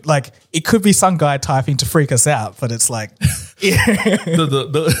 it could be some guy typing to freak us out, but it's like,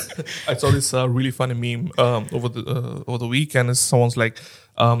 I saw this really funny meme over the weekend. And someone's like,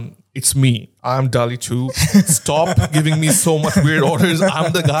 "It's me. I'm DALL-E 2. Stop giving me so much weird orders.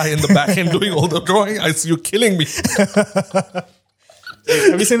 I'm the guy in the back end doing all the drawing. You're killing me."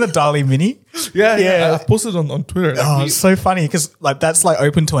 Have you seen the DALL-E Mini? Yeah. I posted on Twitter. Oh, it's so funny because like that's like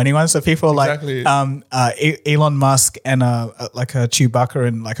open to anyone. So people are like Elon Musk and like a Chewbacca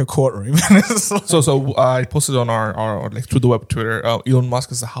in like a courtroom. So I posted on our like through the web Twitter. Elon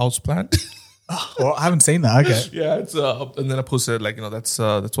Musk is a houseplant. Well, I haven't seen that. Okay. Yeah, it's and then I posted like that's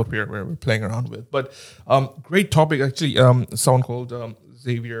what we're playing around with. But great topic actually. Someone called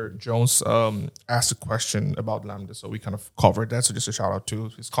Xavier Jones asked a question about Lambda, so we kind of covered that. So just a shout out to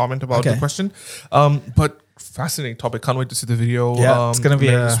his comment about the question. But fascinating topic. Can't wait to see the video. Yeah, it's gonna be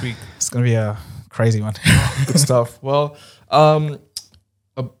this week. It's gonna be a crazy one. Good stuff. Well, I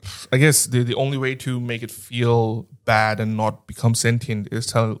guess the only way to make it feel bad and not become sentient is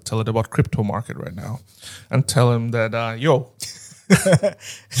tell it about crypto market right now, and tell him that you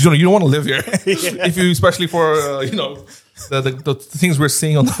don't want to live here. If you, especially for the things we're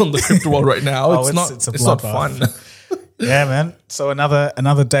seeing on the crypto world right now, it's not fun. Yeah, man. So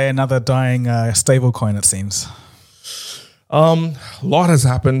another day, another dying stable coin, it seems. A lot has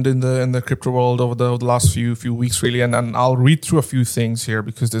happened in the crypto world over the last few weeks, really, and I'll read through a few things here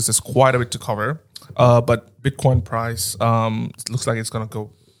because there's quite a bit to cover. But Bitcoin price looks like it's gonna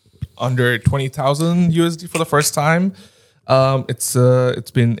go under 20,000 USD for the first time.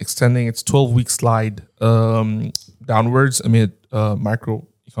 It's been extending its 12-week slide downwards amid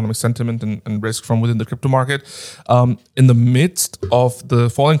macroeconomic sentiment and risk from within the crypto market. In the midst of the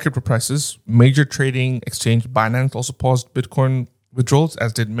falling crypto prices, major trading exchange Binance also paused Bitcoin withdrawals,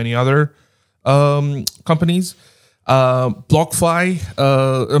 as did many other companies. BlockFi,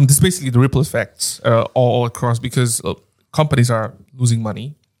 this is basically the ripple effects all across because companies are losing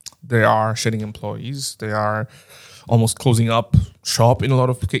money. They are shedding employees. They are almost closing up shop in a lot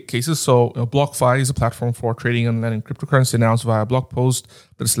of cases. So BlockFi is a platform for trading and lending cryptocurrency, announced via a blog post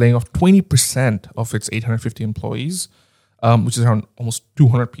that is laying off 20% of its 850 employees, which is around almost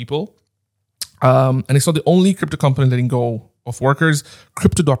 200 people. And it's not the only crypto company letting go of workers.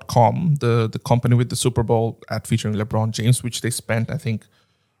 Crypto.com, the company with the Super Bowl ad featuring LeBron James, which they spent, I think,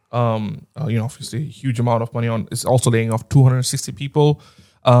 obviously a huge amount of money on, is also laying off 260 people.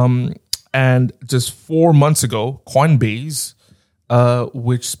 And just 4 months ago, Coinbase,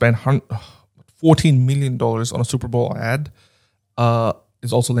 which spent $14 million on a Super Bowl ad,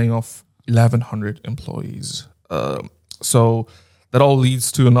 is also laying off 1,100 employees. So that all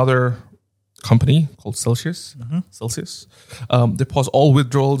leads to another company called Celsius. Celsius. They paused all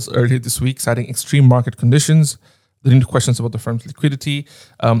withdrawals earlier this week, citing extreme market conditions, leading to questions about the firm's liquidity.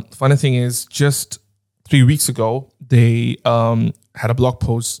 Funny thing is, just 3 weeks ago, they had a blog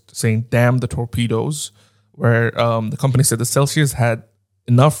post saying "Damn the torpedoes," where the company said the Celsius had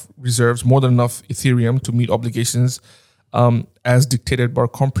enough reserves, more than enough Ethereum to meet obligations as dictated by a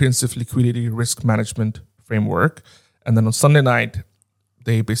comprehensive liquidity risk management framework. And then on Sunday night,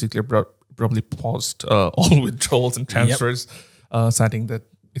 they basically abruptly paused all withdrawals and transfers, citing that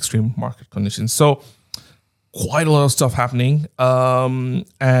extreme market conditions. So quite a lot of stuff happening. We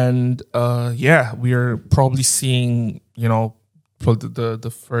are probably seeing, probably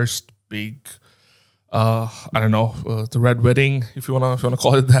the first big, the red wedding, if you wanna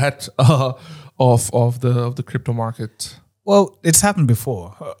call it that, of the crypto market. Well, it's happened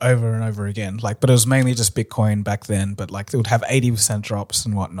before, over and over again. But it was mainly just Bitcoin back then. But it would have 80% drops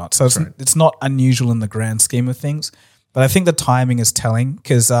and whatnot. So it's not unusual in the grand scheme of things. But I think the timing is telling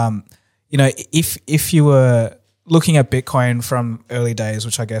because, if you were looking at Bitcoin from early days,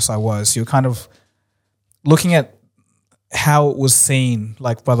 which I guess I was, you're kind of looking at how it was seen,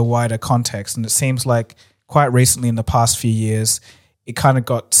 by the wider context. And it seems like quite recently in the past few years, it kind of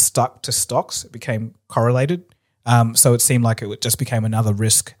got stuck to stocks. It became correlated. So it seemed like it just became another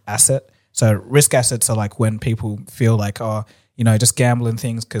risk asset. So risk assets are when people feel just gambling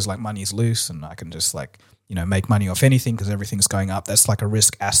things because money's loose and I can just make money off anything because everything's going up. That's a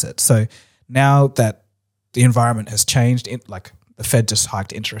risk asset. So now that the environment has changed, the Fed just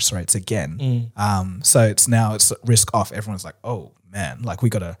hiked interest rates again. So it's risk off. Everyone's oh man,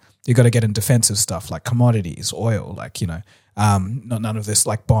 you gotta get in defensive stuff like commodities, oil, none of this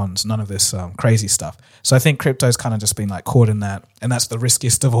bonds, none of this crazy stuff. So I think crypto's kind of just been caught in that, and that's the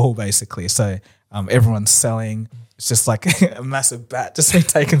riskiest of all basically. So everyone's selling. It's just a massive bat just been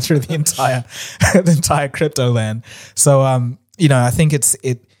taken through the entire crypto land. So I think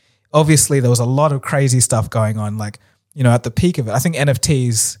it obviously there was a lot of crazy stuff going on. At the peak of it, I think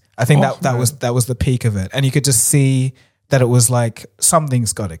NFTs. I think that was the peak of it, and you could just see that it was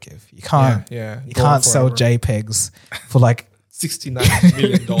something's got to give. You can't you can't sell JPEGs for $69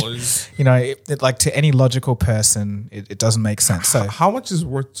 million. To any logical person, it doesn't make sense. So how much is it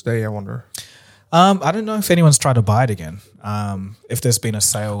worth today, I wonder? I don't know if anyone's tried to buy it again. If there's been a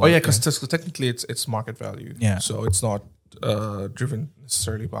sale. Oh yeah, because technically it's market value. Yeah. So it's not driven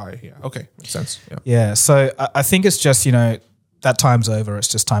necessarily by. Yeah. Okay, makes sense. Yeah. Yeah. So I think it's just that time's over. It's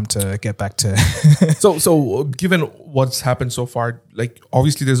just time to get back to. So given what's happened so far,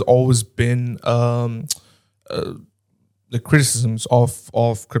 obviously there's always been the criticisms of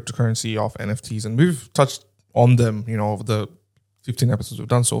cryptocurrency, of NFTs, and we've touched on them, over the 15 episodes we've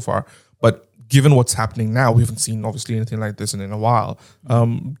done so far. But given what's happening now, we haven't seen obviously anything like this in a while.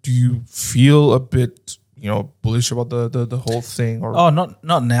 Do you feel a bit, bullish about the whole thing? Or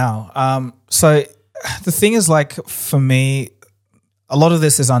not now. So the thing is, for me, a lot of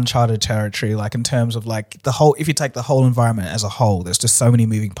this is uncharted territory. In terms of the whole, if you take the whole environment as a whole, there's just so many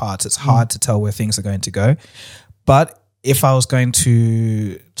moving parts. It's hard to tell where things are going to go. But if I was going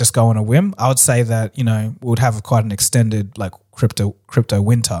to just go on a whim, I would say that we would have quite an extended crypto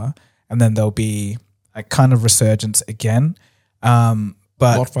winter. And then there'll be a kind of resurgence again. But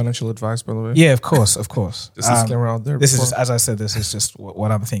not financial advice, by the way. Yeah, of course. This disclaimer out there. This is just, as I said, this is just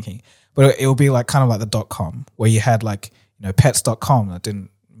what I'm thinking. But it will be kind of like the .com, where you had pets.com that didn't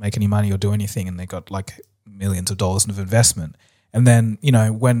make any money or do anything, and they got millions of dollars of investment. And then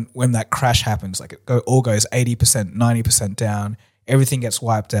when that crash happens, all goes 80%, 90% down. Everything gets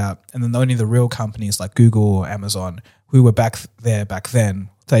wiped out, and then only the real companies like Google or Amazon, who were back then,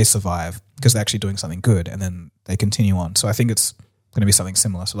 they survive because they're actually doing something good, and then they continue on. So I think it's going to be something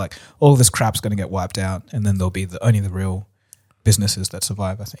similar. So all of this crap's going to get wiped out, and then there'll be only the real businesses that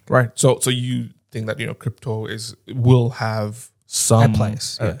survive, I think. Right. So you think that crypto will have some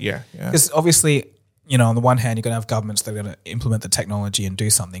place? Yeah. Because obviously, on the one hand, you're going to have governments that are going to implement the technology and do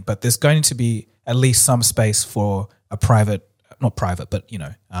something, but there's going to be at least some space for a not private, but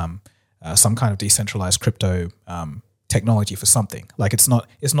some kind of decentralized crypto technology for something. It's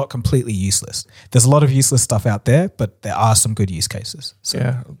not completely useless. There's a lot of useless stuff out there, but there are some good use cases. So.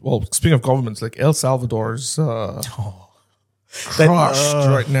 Yeah. Well, speaking of governments, El Salvador's crushed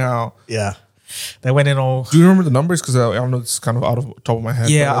right now. Yeah. They went in all. Do you remember the numbers? Because I don't know, it's kind of out of the top of my head.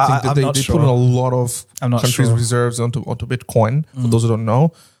 Yeah, I think I'm not they sure. put in a lot of countries' reserves onto Bitcoin. For those who don't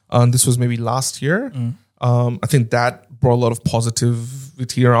know, this was maybe last year. I think that brought a lot of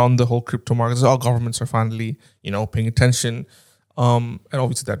positivity around the whole crypto market. So our governments are finally, paying attention, and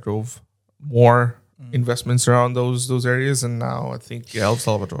obviously that drove more investments around those areas. And now I think El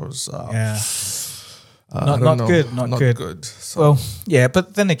Salvador's not good. So. Well, yeah,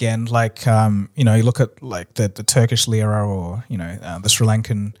 but then again, you look at the Turkish lira or the Sri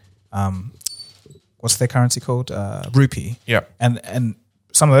Lankan what's their currency called? Rupee. Yeah. And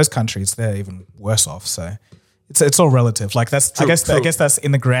some of those countries, they're even worse off. So it's all relative. Like that's I guess that's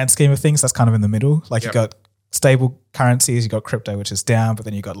in the grand scheme of things, that's kind of in the middle. Like you got stable currencies, you got crypto, which is down, but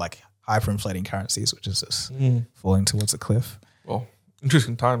then you got like hyperinflating currencies, which is just falling towards a cliff. Well,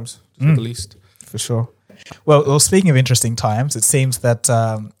 interesting times, to say the least. For sure. Well, speaking of interesting times, it seems that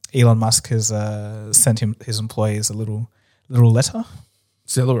Elon Musk has sent his employees a little letter.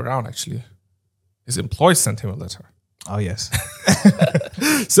 It's the other way around, actually. His employees sent him a letter. Oh, yes.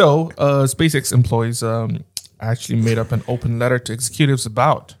 So, SpaceX employees actually made up an open letter to executives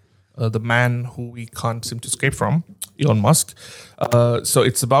about the man who we can't seem to escape from, Elon Musk. So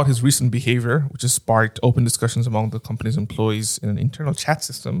it's about his recent behavior, which has sparked open discussions among the company's employees in an internal chat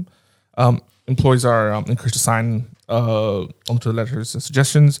system. Employees are encouraged to sign onto the letters and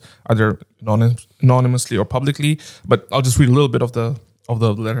suggestions, either anonymously or publicly. But I'll just read a little bit of the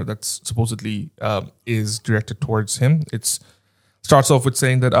letter that's supposedly is directed towards him. It starts off with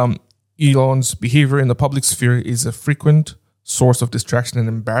saying that Elon's behavior in the public sphere is a frequent source of distraction and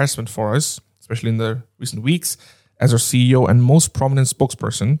embarrassment for us, especially in the recent weeks. As our CEO and most prominent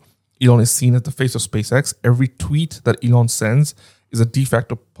spokesperson, Elon is seen as the face of SpaceX. Every tweet that Elon sends is a de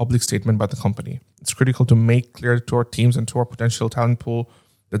facto public statement by the company. It's critical to make clear to our teams and to our potential talent pool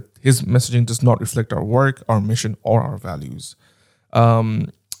that his messaging does not reflect our work, our mission, or our values.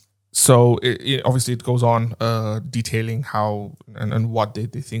 So obviously it goes on detailing how and what they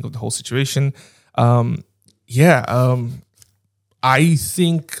think of the whole situation. I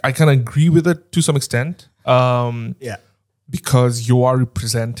think I can agree with it to some extent. Because you are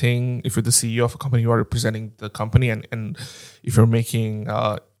representing, if you're the CEO of a company, you are representing the company. And if you're making,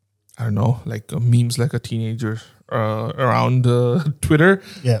 like memes like a teenager around Twitter,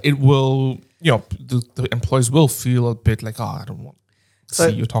 it will, the employees will feel a bit like, I don't want to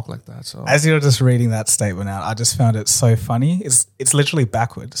see you talk like that. So as you're just reading that statement out, I just found it so funny. It's literally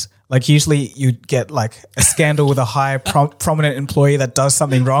backwards. Like usually you get like a scandal with a high prominent employee that does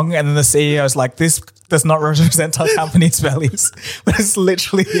something wrong, and then the CEO is like, this does not represent our company's values. But it's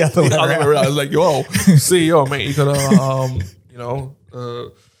literally the other way around. I was like, yo, CEO, mate, you gotta,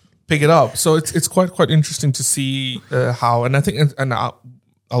 pick it up. So it's quite interesting to see how, and I think, and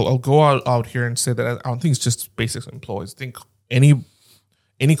I'll go out here and say that I don't think it's just basic employees. I think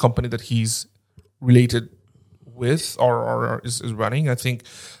any company that he's related with or is running, I think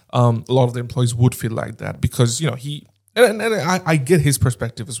a lot of the employees would feel like that because, he, and I get his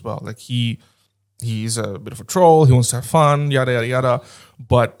perspective as well. Like he's a bit of a troll. He wants to have fun, yada, yada, yada.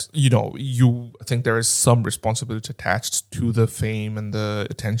 But, I think there is some responsibility attached to the fame and the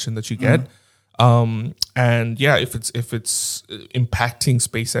attention that you get. If it's impacting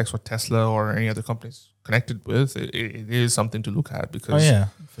SpaceX or Tesla or any other companies connected with, it is something to look at because... Oh, yeah,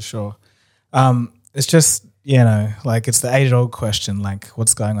 for sure. It's just, it's the age-old question, like,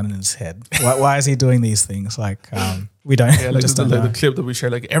 what's going on in his head? Why is he doing these things? Like, we don't... Yeah, like the clip that we share,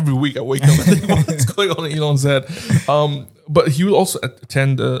 like, every week I wake up and think, what's going on in Elon's head? But he will also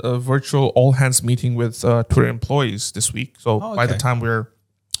attend a virtual all-hands meeting with Twitter employees this week. So by the time we're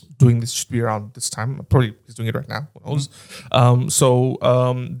doing this, should be around this time. Probably he's doing it right now. Who knows?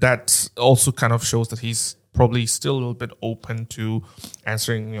 That also kind of shows that he's probably still a little bit open to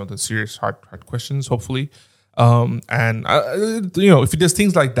answering, the serious hard questions, hopefully. If he does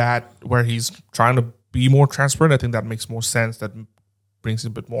things like that where he's trying to be more transparent, I think that makes more sense. That brings a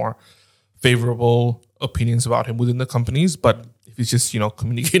bit more favorable opinions about him within the companies. But if he's just,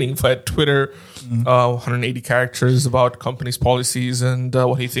 communicating via Twitter, 180 characters about companies' policies and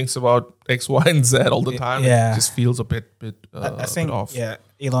what he thinks about X, Y, and Z all the time, it just feels a bit I think, off. Yeah,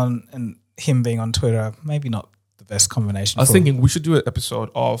 Elon and him being on Twitter, maybe not the best combination. I was thinking we should do an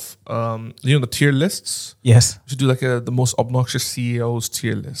episode of, the tier lists. Yes. We should do like the most obnoxious CEOs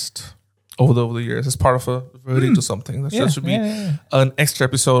tier list over the years as part of a verdict or something. That should be an extra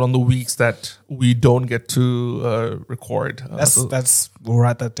episode on the weeks that we don't get to record. We'll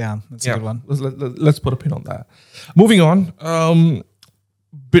write that down. That's a good one. Let's put a pin on that. Moving on,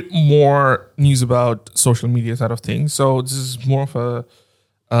 bit more news about social media side of things. So this is more of a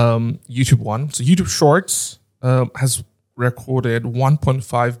YouTube one. So YouTube Shorts has recorded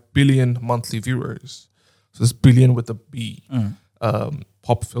 1.5 billion monthly viewers. So this billion with a B.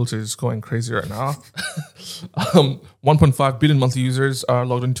 Pop filter is going crazy right now. 1.5 billion monthly users are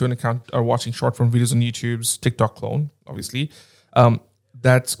logged into an account, are watching short form videos on YouTube's TikTok clone, obviously.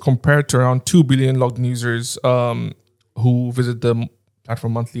 That's compared to around 2 billion logged in users who visit the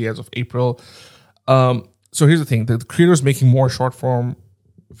platform monthly as of April. So here's the thing. The creators making more short form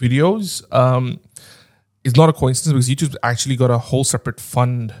videos is not a coincidence because YouTube's actually got a whole separate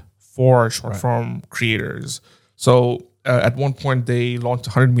fund for short form creators. So at one point, they launched a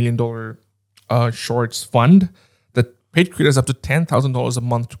 $100 million shorts fund that paid creators up to $10,000 a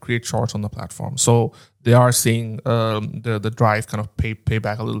month to create shorts on the platform. So they are seeing the drive kind of pay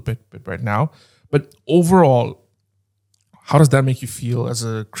back a little bit right now. But overall, how does that make you feel as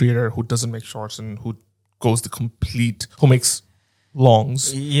a creator who doesn't make shorts and who who makes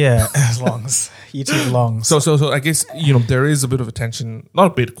longs? Yeah, longs. YouTube longs. So I guess, there is a bit of attention, not a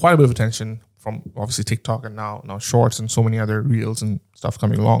bit, quite a bit of attention from obviously TikTok and now shorts and so many other reels and stuff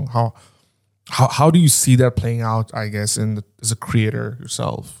coming along. How do you see that playing out, I guess, as a creator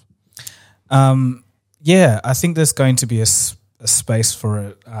yourself? Yeah, I think there's going to be a space for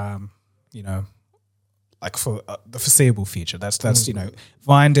it, like for the foreseeable future. That's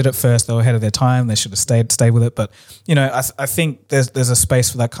Vine did it first. They were ahead of their time. They should have stayed with it. But, I think there's a space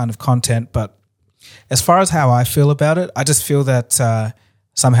for that kind of content. But as far as how I feel about it, I just feel that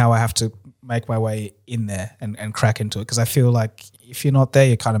somehow I have to make my way in there and crack into it, because I feel like if you're not there,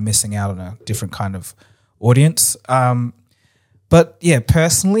 you're kind of missing out on a different kind of audience. But yeah,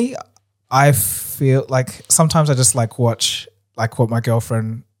 personally, I feel like sometimes I just watch what my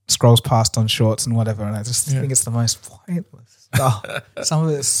girlfriend scrolls past on shorts and whatever, and I just think it's the most pointless stuff. Some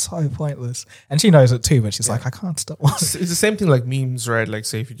of it is so pointless, and she knows it too, but she's like, I can't stop watching. It's the same thing like memes, right? Like,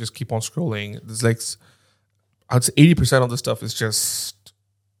 say if you just keep on scrolling, there's I'd say 80% of the stuff is just,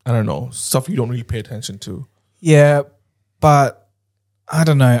 I don't know, stuff you don't really pay attention to. Yeah, but I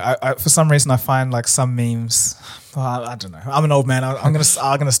don't know. I for some reason I find some memes. Well, I don't know. I'm an old man. I'm gonna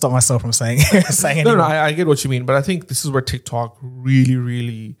stop myself from saying anything. No, I get what you mean, but I think this is where TikTok really,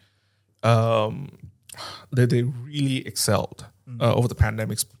 really, they really excelled over the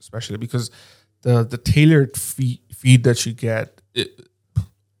pandemic, especially because the tailored feed that you get,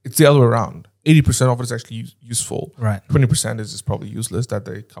 it's the other way around. 80% of it is actually useful. Right. 20% is just probably useless that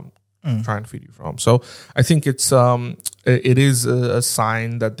they come try and feed you from. So I think it is a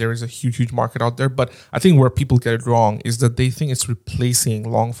sign that there is a huge market out there. But I think where people get it wrong is that they think it's replacing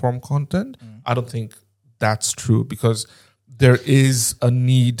long form content. I don't think that's true, because there is a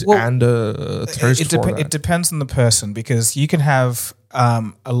need and a thirst for that. It depends on the person, because you can have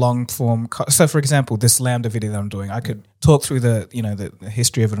a long form. So, for example, this Lambda video that I'm doing, I could talk through the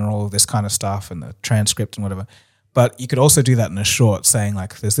history of it and all of this kind of stuff and the transcript and whatever. But you could also do that in a short, saying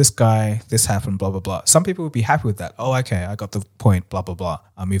there's this guy, this happened, blah, blah, blah. Some people would be happy with that. Oh, okay, I got the point, blah, blah, blah.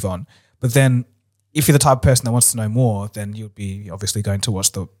 I'll move on. But then if you're the type of person that wants to know more, then you'd be obviously going to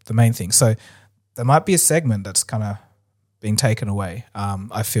watch the main thing. So there might be a segment that's kind of being taken away,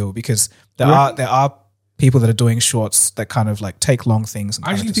 I feel, because there are people that are doing shorts that kind of take long things. And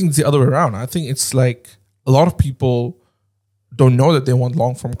I actually think it's the other way around. I think it's a lot of people don't know that they want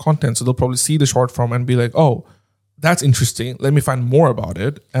long form content. So they'll probably see the short form and be like, oh, that's interesting. Let me find more about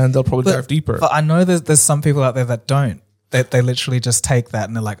it, and they'll probably dive deeper. But I know there's some people out there that don't. They literally just take that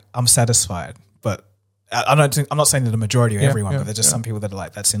and they're like, I'm satisfied. But I'm not saying that the majority of everyone, but there's just some people that are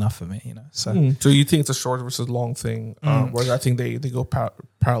like, that's enough for me, So you think it's a short versus long thing, whereas I think they go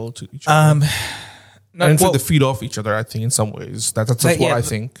parallel to each other. They feed off each other, I think, in some ways. That's what I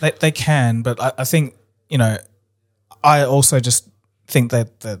think. They can, but I think, I also just think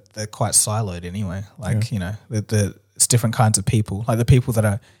that they're quite siloed anyway. It's different kinds of people. Like the people that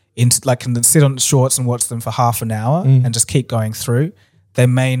are can sit on shorts and watch them for half an hour and just keep going through. They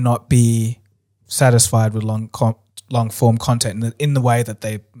may not be satisfied with long form content in the way that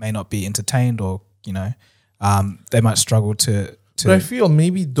they may not be entertained, or they might struggle to. But I feel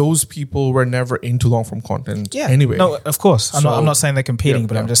maybe those people were never into long form content. Yeah. Anyway, no, of course. I'm not saying they're competing,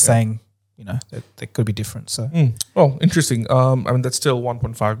 but I'm just saying. They could be different. So, well, interesting. I mean, that's still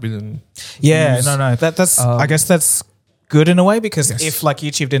 1.5 billion. Yeah, views. No. That's I guess that's good in a way, because if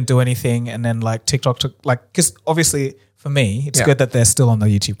YouTube didn't do anything and then TikTok took because obviously for me it's good that they're still on the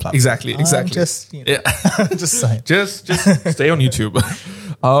YouTube platform. Exactly. Just just saying. Just stay on YouTube.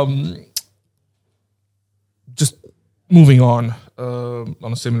 Just moving on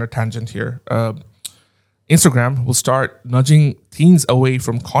a similar tangent here. Instagram will start nudging teens away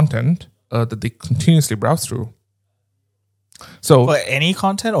from content that they continuously browse through. So, for any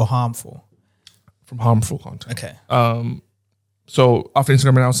content or harmful? From harmful content. Okay. So after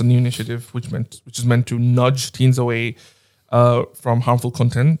Instagram announced a new initiative, which is meant to nudge teens away from harmful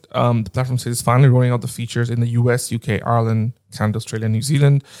content, the platform says it's finally rolling out the features in the US, UK, Ireland, Canada, Australia, and New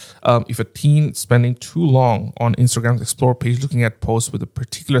Zealand. If a teen is spending too long on Instagram's Explore page looking at posts with a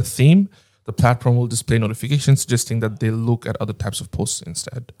particular theme, the platform will display notifications suggesting that they look at other types of posts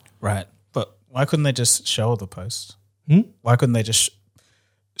instead. Right. But why couldn't they just show other posts? Why couldn't they just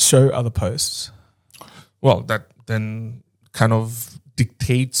show other posts? Well, that then kind of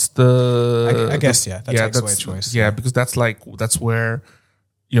dictates the. I guess that takes away choice. Yeah, because that's where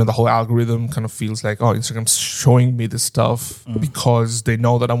the whole algorithm kind of feels like, oh, Instagram's showing me this stuff because they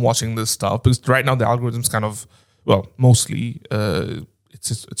know that I'm watching this stuff. Because right now the algorithm's kind of mostly it's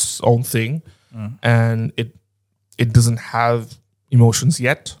its own thing, and it doesn't have emotions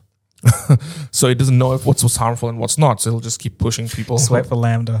yet. So it doesn't know if what's harmful and what's not. So it'll just keep pushing people. Just wait for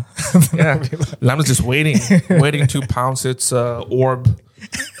Lambda. Yeah, Lambda's just waiting to pounce its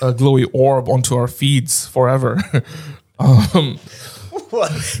glowy orb onto our feeds forever.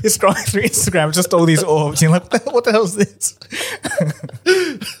 What? You're scrolling through Instagram, just all these orbs. You're like, what the hell is this?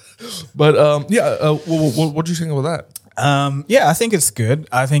 But what do you think about that? I think it's good.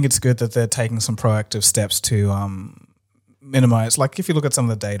 I think it's good that they're taking some proactive steps to minimize. Like if you look at some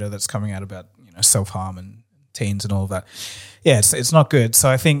of the data that's coming out about self-harm and teens and all of that, it's not good. So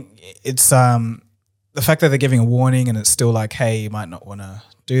I think it's the fact that they're giving a warning and it's still like, hey, you might not want to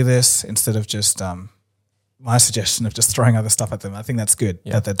do this, instead of just my suggestion of just throwing other stuff at them. I think that's good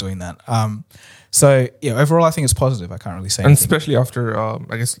that they're doing that. Overall, I think it's positive. I can't really say anything. And especially after,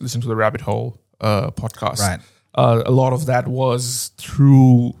 I guess, listening to the Rabbit Hole podcast. Right. A lot of that was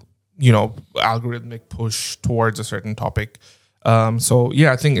through, algorithmic push towards a certain topic. I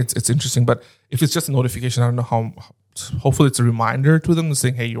think it's interesting. But if it's just a notification, I don't know how. Hopefully, it's a reminder to them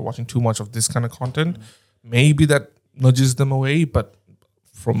saying, "Hey, you're watching too much of this kind of content." Maybe that nudges them away. But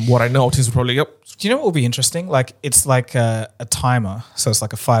from what I know, teams are probably Do you know what will be interesting? Like it's like a timer, so it's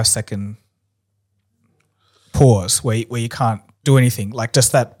like a 5-second pause where you can't do anything. Like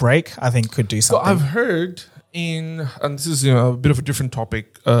just that break, I think could do something. So I've heard and this is a bit of a different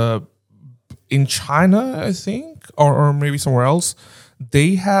topic. In China, I think, or maybe somewhere else,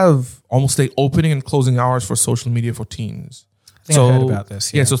 they have almost like opening and closing hours for social media for teens. I heard about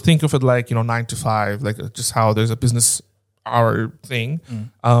this. Yeah, so think of it like 9 to 5, like just how there's a business hour thing.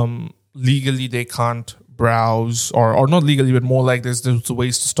 Legally, they can't browse, or not legally, but more like there's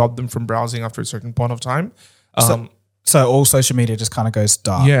ways to stop them from browsing after a certain point of time. So all social media just kind of goes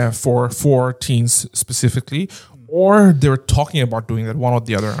dark. Yeah, for teens specifically. Or they were talking about doing that, one or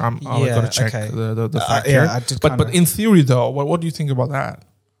the other. I'm going to check the fact here. But in theory, though, what do you think about that?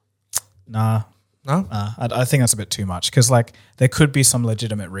 Nah. No? I think that's a bit too much, because like there could be some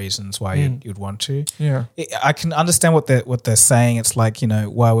legitimate reasons why you'd want to. Yeah, I can understand what they're saying. It's like,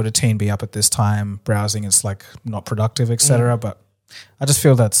 why would a teen be up at this time browsing? It's like not productive, etc. But I just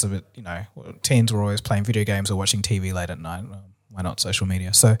feel that's a bit, teens were always playing video games or watching TV late at night. Why not social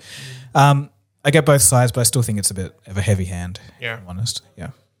media? So, I get both sides, but I still think it's a bit of a heavy hand. Yeah, if I'm honest.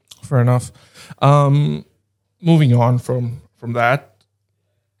 Yeah, fair enough. Moving on from that.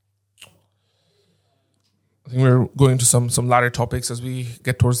 I think we're going to some lighter topics as we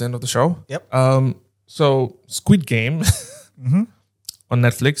get towards the end of the show. Yep. So Squid Game on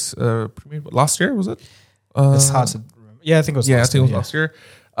Netflix premiered last year, was it? It's hard to remember. Yeah, I think it was. Yeah, I think it was last year.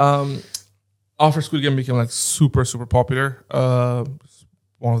 After Squid Game became like super popular,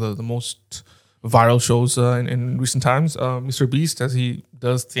 one of the most viral shows in recent times. Mr. Beast, as he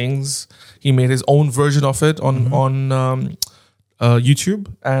does things, he made his own version of it on YouTube,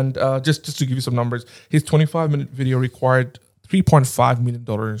 and just to give you some numbers, his 25-minute video required $3.5 million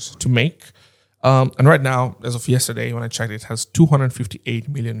to make, and right now, as of yesterday when I checked, it has 258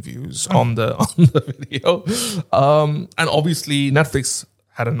 million views on the video, and obviously Netflix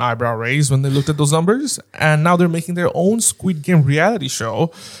had an eyebrow raise when they looked at those numbers, and now they're making their own Squid Game reality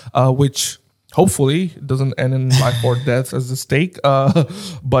show, which hopefully doesn't end in life or death as the stake,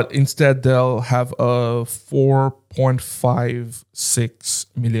 but instead they'll have a 4.56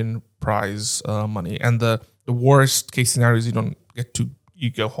 million prize money. And the worst case scenario is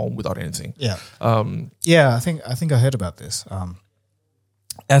you go home without anything. Yeah. I think I heard about this.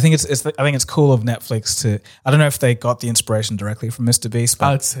 I think it's cool of Netflix to. I don't know if they got the inspiration directly from Mr. Beast, but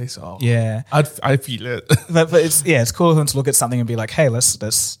I'd say so. Yeah, I feel it. but it's cool of them to look at something and be like, hey,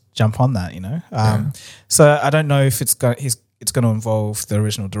 let's jump on that, So I don't know if it's going to involve the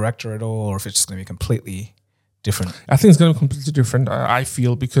original director at all, or if it's just going to be completely different. I think it's going to be completely different. I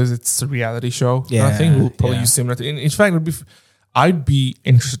feel, because it's a reality show. Yeah, I think we'll probably use similar. In fact, I'd be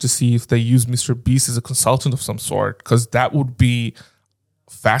interested to see if they use Mr. Beast as a consultant of some sort, because that would be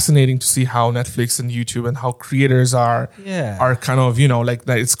fascinating to see how Netflix and YouTube and how creators are kind of like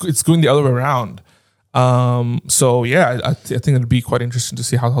that. It's going the other way around. I think it'd be quite interesting to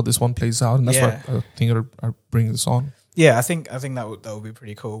see how this one plays out, and that's why I think I'll bring this on. Yeah, I think that would be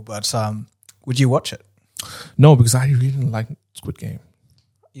pretty cool. But would you watch it? No, because I really didn't like Squid Game.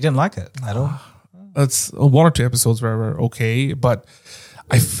 You didn't like it at all? That's 1 or 2 episodes were okay, but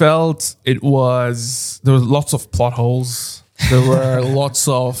I felt there was lots of plot holes. There were lots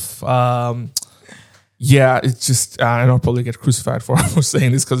of it's just and I'll probably get crucified for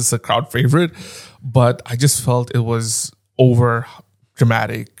saying this because it's a crowd favorite, but I just felt it was over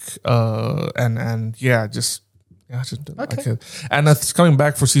dramatic and I just didn't like it. And it's coming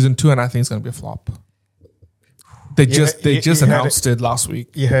back for season 2, and I think it's gonna be a flop. They just announced it last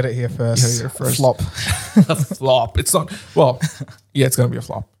week. You heard it here first. Flop. A flop. It's not. Well, yeah, it's gonna be a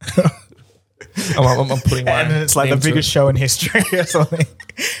flop. I'm putting my and it's like the biggest show in history or something.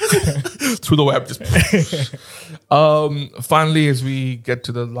 Through the web. Just finally, as we get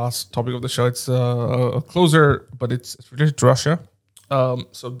to the last topic of the show, it's a closer, but it's related to Russia.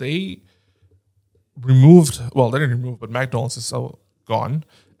 So they removed. Well, they didn't remove, but McDonald's is gone,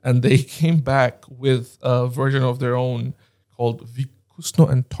 and they came back with a version of their own called Vikusno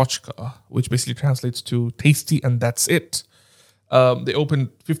and Tochka, which basically translates to tasty and that's it. They opened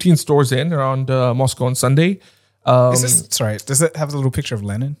 15 stores around Moscow on Sunday. Does it have a little picture of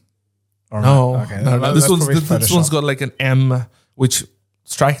Lenin? Or no, not? Okay. No. This one's got like an M, which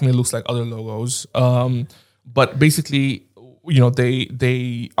strikingly looks like other logos. But basically,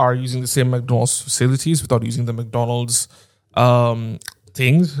 they are using the same McDonald's facilities without using the McDonald's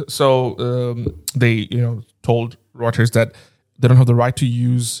things. So they, told Reuters that they don't have the right to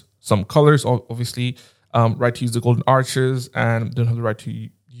use some colors, obviously. Right to use the golden arches, and don't have the right to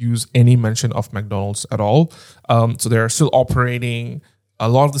use any mention of McDonald's at all. So they're still operating. A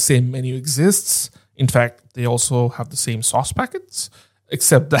lot of the same menu exists. In fact, they also have the same sauce packets,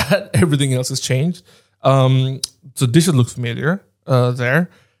 except that everything else has changed. So dishes look familiar there.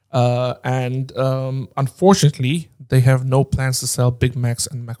 And unfortunately, they have no plans to sell Big Macs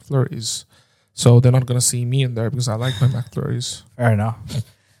and McFlurries. So they're not going to see me in there because I like my McFlurries. Fair enough.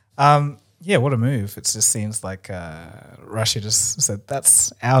 Yeah, what a move. It just seems like Russia just said,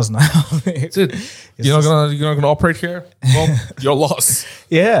 that's ours now. That's it. You're not gonna operate here? Well, your loss.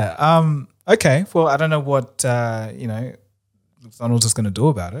 Yeah. Okay. Well, I don't know what, McDonald's is going to do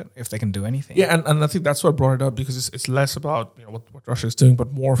about it, if they can do anything. Yeah, and I think that's what brought it up, because it's less about what Russia is doing,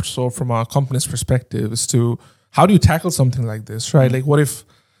 but more so from a company's perspective as to how do you tackle something like this, right? Like, what if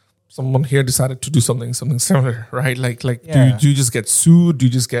someone here decided to do something similar, right? Do you just get sued? Do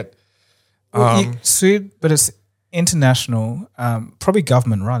you just get... sued, but it's international, probably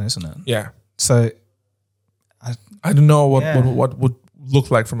government run, isn't it? Yeah. So I don't know what would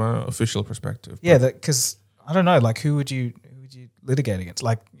look like from an official perspective. Yeah, because I don't know, like who would you litigate against?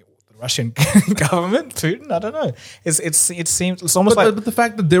 Like the Russian government, Putin? I don't know. It seems it's almost but the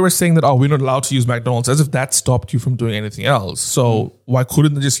fact that they were saying that we're not allowed to use McDonald's, as if that stopped you from doing anything else. So why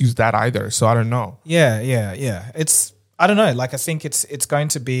couldn't they just use that either? So I don't know. Yeah. It's I don't know. Like I think it's going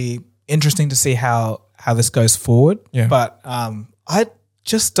to be interesting to see how this goes forward. Yeah. But I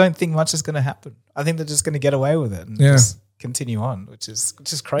just don't think much is going to happen. I think they're just going to get away with it and just continue on, which is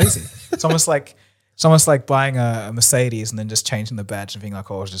crazy. It's almost like buying a Mercedes and then just changing the badge and being like,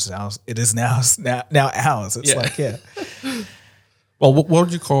 oh, it's just ours. It is now ours. It's Well, what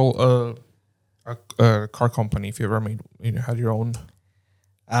would you call a car company if you ever had your own?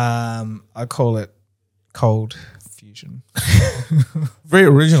 I call it Cold Fusion. Very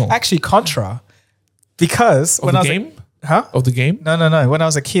original. Actually, Contra, because when I was game? Of the game? No. When I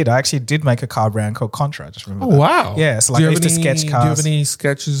was a kid, I actually did make a car brand called Contra. I just remember. Oh, wow. Yeah, so like I used to sketch cars. Do you have any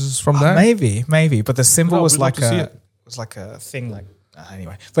sketches from that? Maybe. But the symbol was like a thing like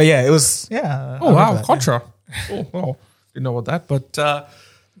anyway. But yeah, it was Oh wow, Contra. Oh well, didn't know about that, but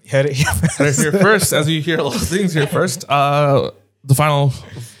heard it here first. As you hear a lot of things here first. The final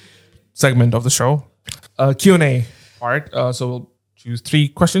segment of the show, Q&A part. So we'll choose 3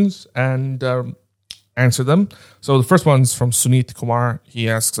 questions and answer them. So the first one's from Sunit Kumar. He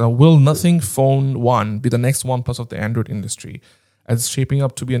asks, will Nothing Phone 1 be the next OnePlus of the Android industry, as it's shaping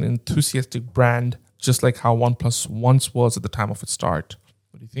up to be an enthusiastic brand, just like how OnePlus once was at the time of its start?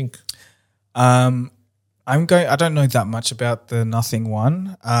 What do you think? I don't know that much about the Nothing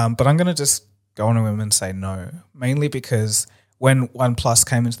one, but I'm going to just go on a whim and say no, mainly because when OnePlus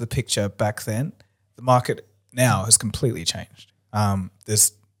came into the picture back then, the market now has completely changed.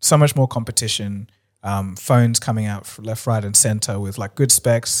 There's so much more competition, phones coming out left, right, and center with like good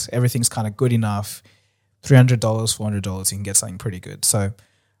specs. Everything's kind of good enough. $300, $400, you can get something pretty good. So,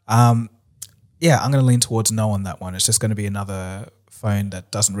 I'm going to lean towards no on that one. It's just going to be another phone that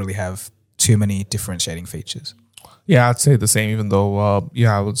doesn't really have too many differentiating features. Yeah, I'd say the same, even though,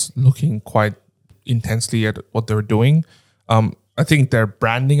 I was looking quite intensely at what they were doing. I think their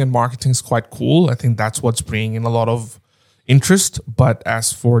branding and marketing is quite cool. I think that's what's bringing in a lot of interest. But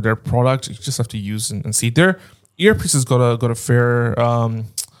as for their product, you just have to use and see. Their earpiece has got a fair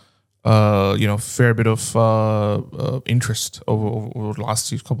fair bit of interest over the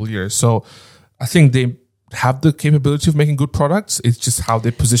last couple of years. So I think they have the capability of making good products. It's just how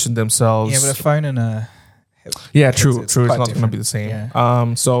they position themselves. Yeah, but a phone and a true. It's not going to be the same. Yeah.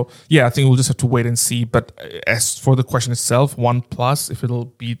 I think we'll just have to wait and see. But as for the question itself, OnePlus, if it'll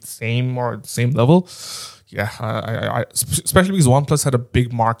be the same or the same level, I especially because OnePlus had a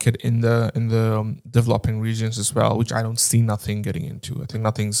big market in the developing regions as well, which I don't see nothing getting into. I think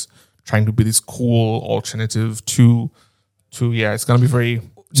nothing's trying to be this cool alternative to it's going to be very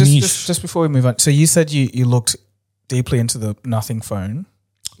niche. Just before we move on, so you said you looked deeply into the Nothing phone.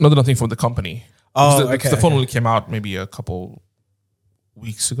 Not the Nothing from the company. Oh, the phone only came out maybe a couple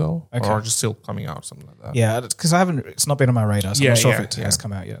weeks ago, or just still coming out, something like that. Yeah, because it's not been on my radar, so I'm not sure if it has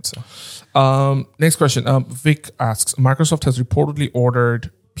come out yet. So, next question. Vic asks, Microsoft has reportedly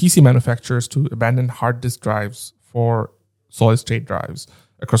ordered PC manufacturers to abandon hard disk drives for solid state drives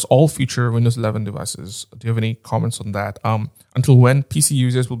across all future Windows 11 devices. Do you have any comments on that? Until when PC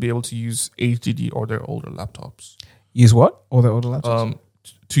users will be able to use HDD or their older laptops? Use what? Or their older laptops?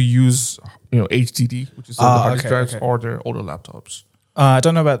 To use HDD, which is the hard disk drives, or their older laptops. I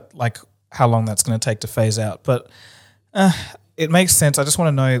don't know about like how long that's going to take to phase out, but it makes sense. I just want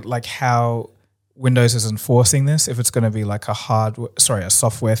to know like how Windows is enforcing this. If it's going to be like a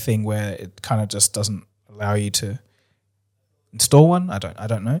software thing where it kind of just doesn't allow you to install one. I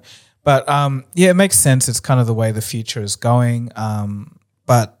don't know, but it makes sense. It's kind of the way the future is going.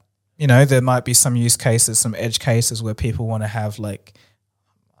 But there might be some use cases, some edge cases where people want to have like,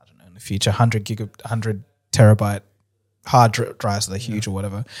 I don't know, in the future 100 terabyte hard drives that are huge or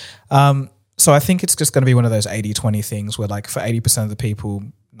whatever. So I think it's just going to be one of those 80-20 things where like for 80% of the people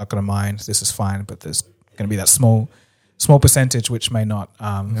not going to mind, this is fine, but there's going to be that small percentage which may not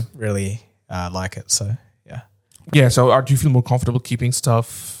really like it. So so do you feel more comfortable keeping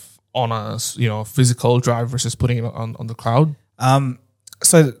stuff on a physical drive versus putting it on the cloud?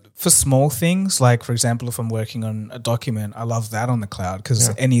 So for small things, like for example, if I'm working on a document, I love that on the cloud because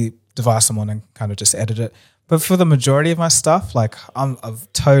any device I'm on, I kind of just edit it. But for the majority of my stuff, like I'm a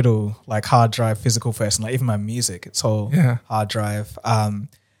total like hard drive physical person. Like even my music, it's all hard drive. And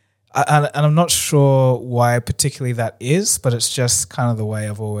I'm not sure why particularly that is, but it's just kind of the way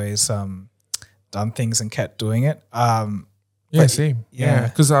I've always done things and kept doing it. Same. Yeah,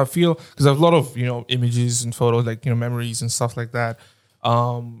 because I have a lot of images and photos, like memories and stuff like that.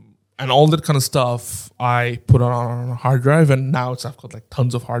 And all that kind of stuff I put on a hard drive, and now I've got like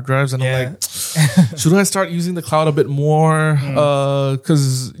tons of hard drives, and I'm like, should I start using the cloud a bit more?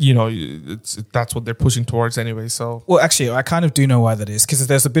 Because that's what they're pushing towards anyway. So, well, actually, I kind of do know why that is, because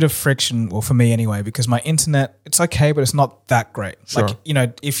there's a bit of friction, well, for me anyway, because my internet, it's okay, but it's not that great. Sure.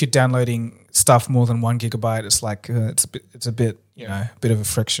 Like if you're downloading stuff more than 1 gigabyte, it's like it's a bit a bit of a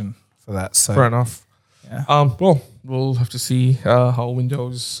friction for that. So fair enough. Yeah. Well, we'll have to see how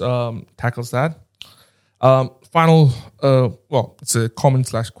Windows tackles that. Final, it's a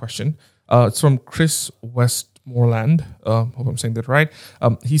comment/question. It's from Chris Westmoreland. Hope I'm saying that right.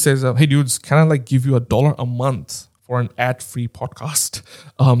 He says, "Hey dudes, can I like give you $1 a month for an ad-free podcast?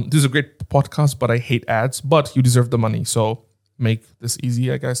 This is a great podcast, but I hate ads. But you deserve the money, so make this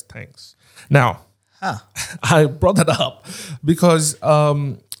easy, I guess. Thanks." Now, I brought that up because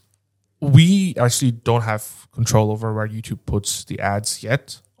we actually don't have control over where YouTube puts the ads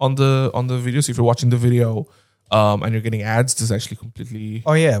yet on the video. So if you're watching the video and you're getting ads, this is actually completely...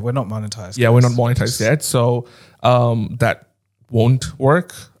 Oh yeah, we're not monetized. Yeah, we're not monetized yet. So that won't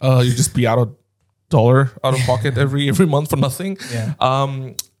work. You just be $1 out of pocket every month for nothing. Yeah.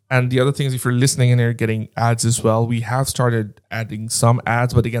 And the other thing is if you're listening and you're getting ads as well, we have started adding some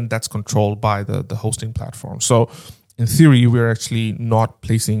ads, but again, that's controlled by the hosting platform. So in theory, we're actually not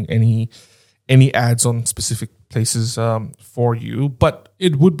placing any ads on specific places for you. But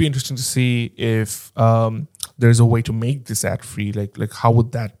it would be interesting to see if there's a way to make this ad free. Like how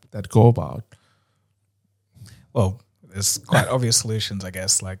would that go about? Well, there's quite obvious solutions, I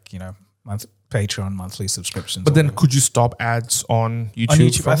guess. Like Patreon monthly subscriptions. But then, could you stop ads on YouTube? On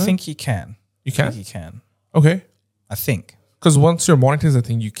YouTube, I think you can. You can. I think you can. Okay. I think because once you're monetized, I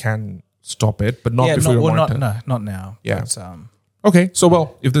think you can stop it, but not before you're monetized. Not now. Yeah. But, okay.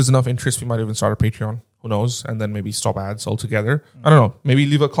 So, if there's enough interest, we might even start a Patreon. Who knows? And then maybe stop ads altogether. I don't know. Maybe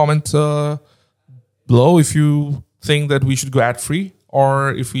leave a comment below if you think that we should go ad free,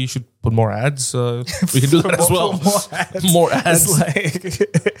 or if we should put more ads. We can do that as well. More ads. It's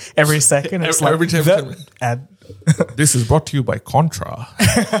like every second. It's every time. Ad. This is brought to you by Contra.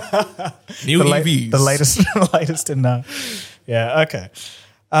 New EVs. The latest in. Yeah. Okay.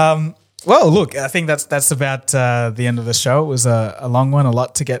 Well, look, I think that's about the end of the show. It was a long one, a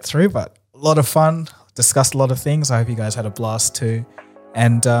lot to get through, but a lot of fun. Discussed a lot of things. I hope you guys had a blast too.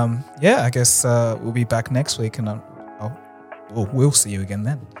 And I guess we'll be back next week, and we'll see you again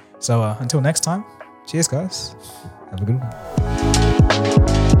then. So until next time, cheers, guys. Have a good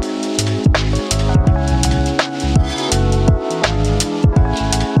one.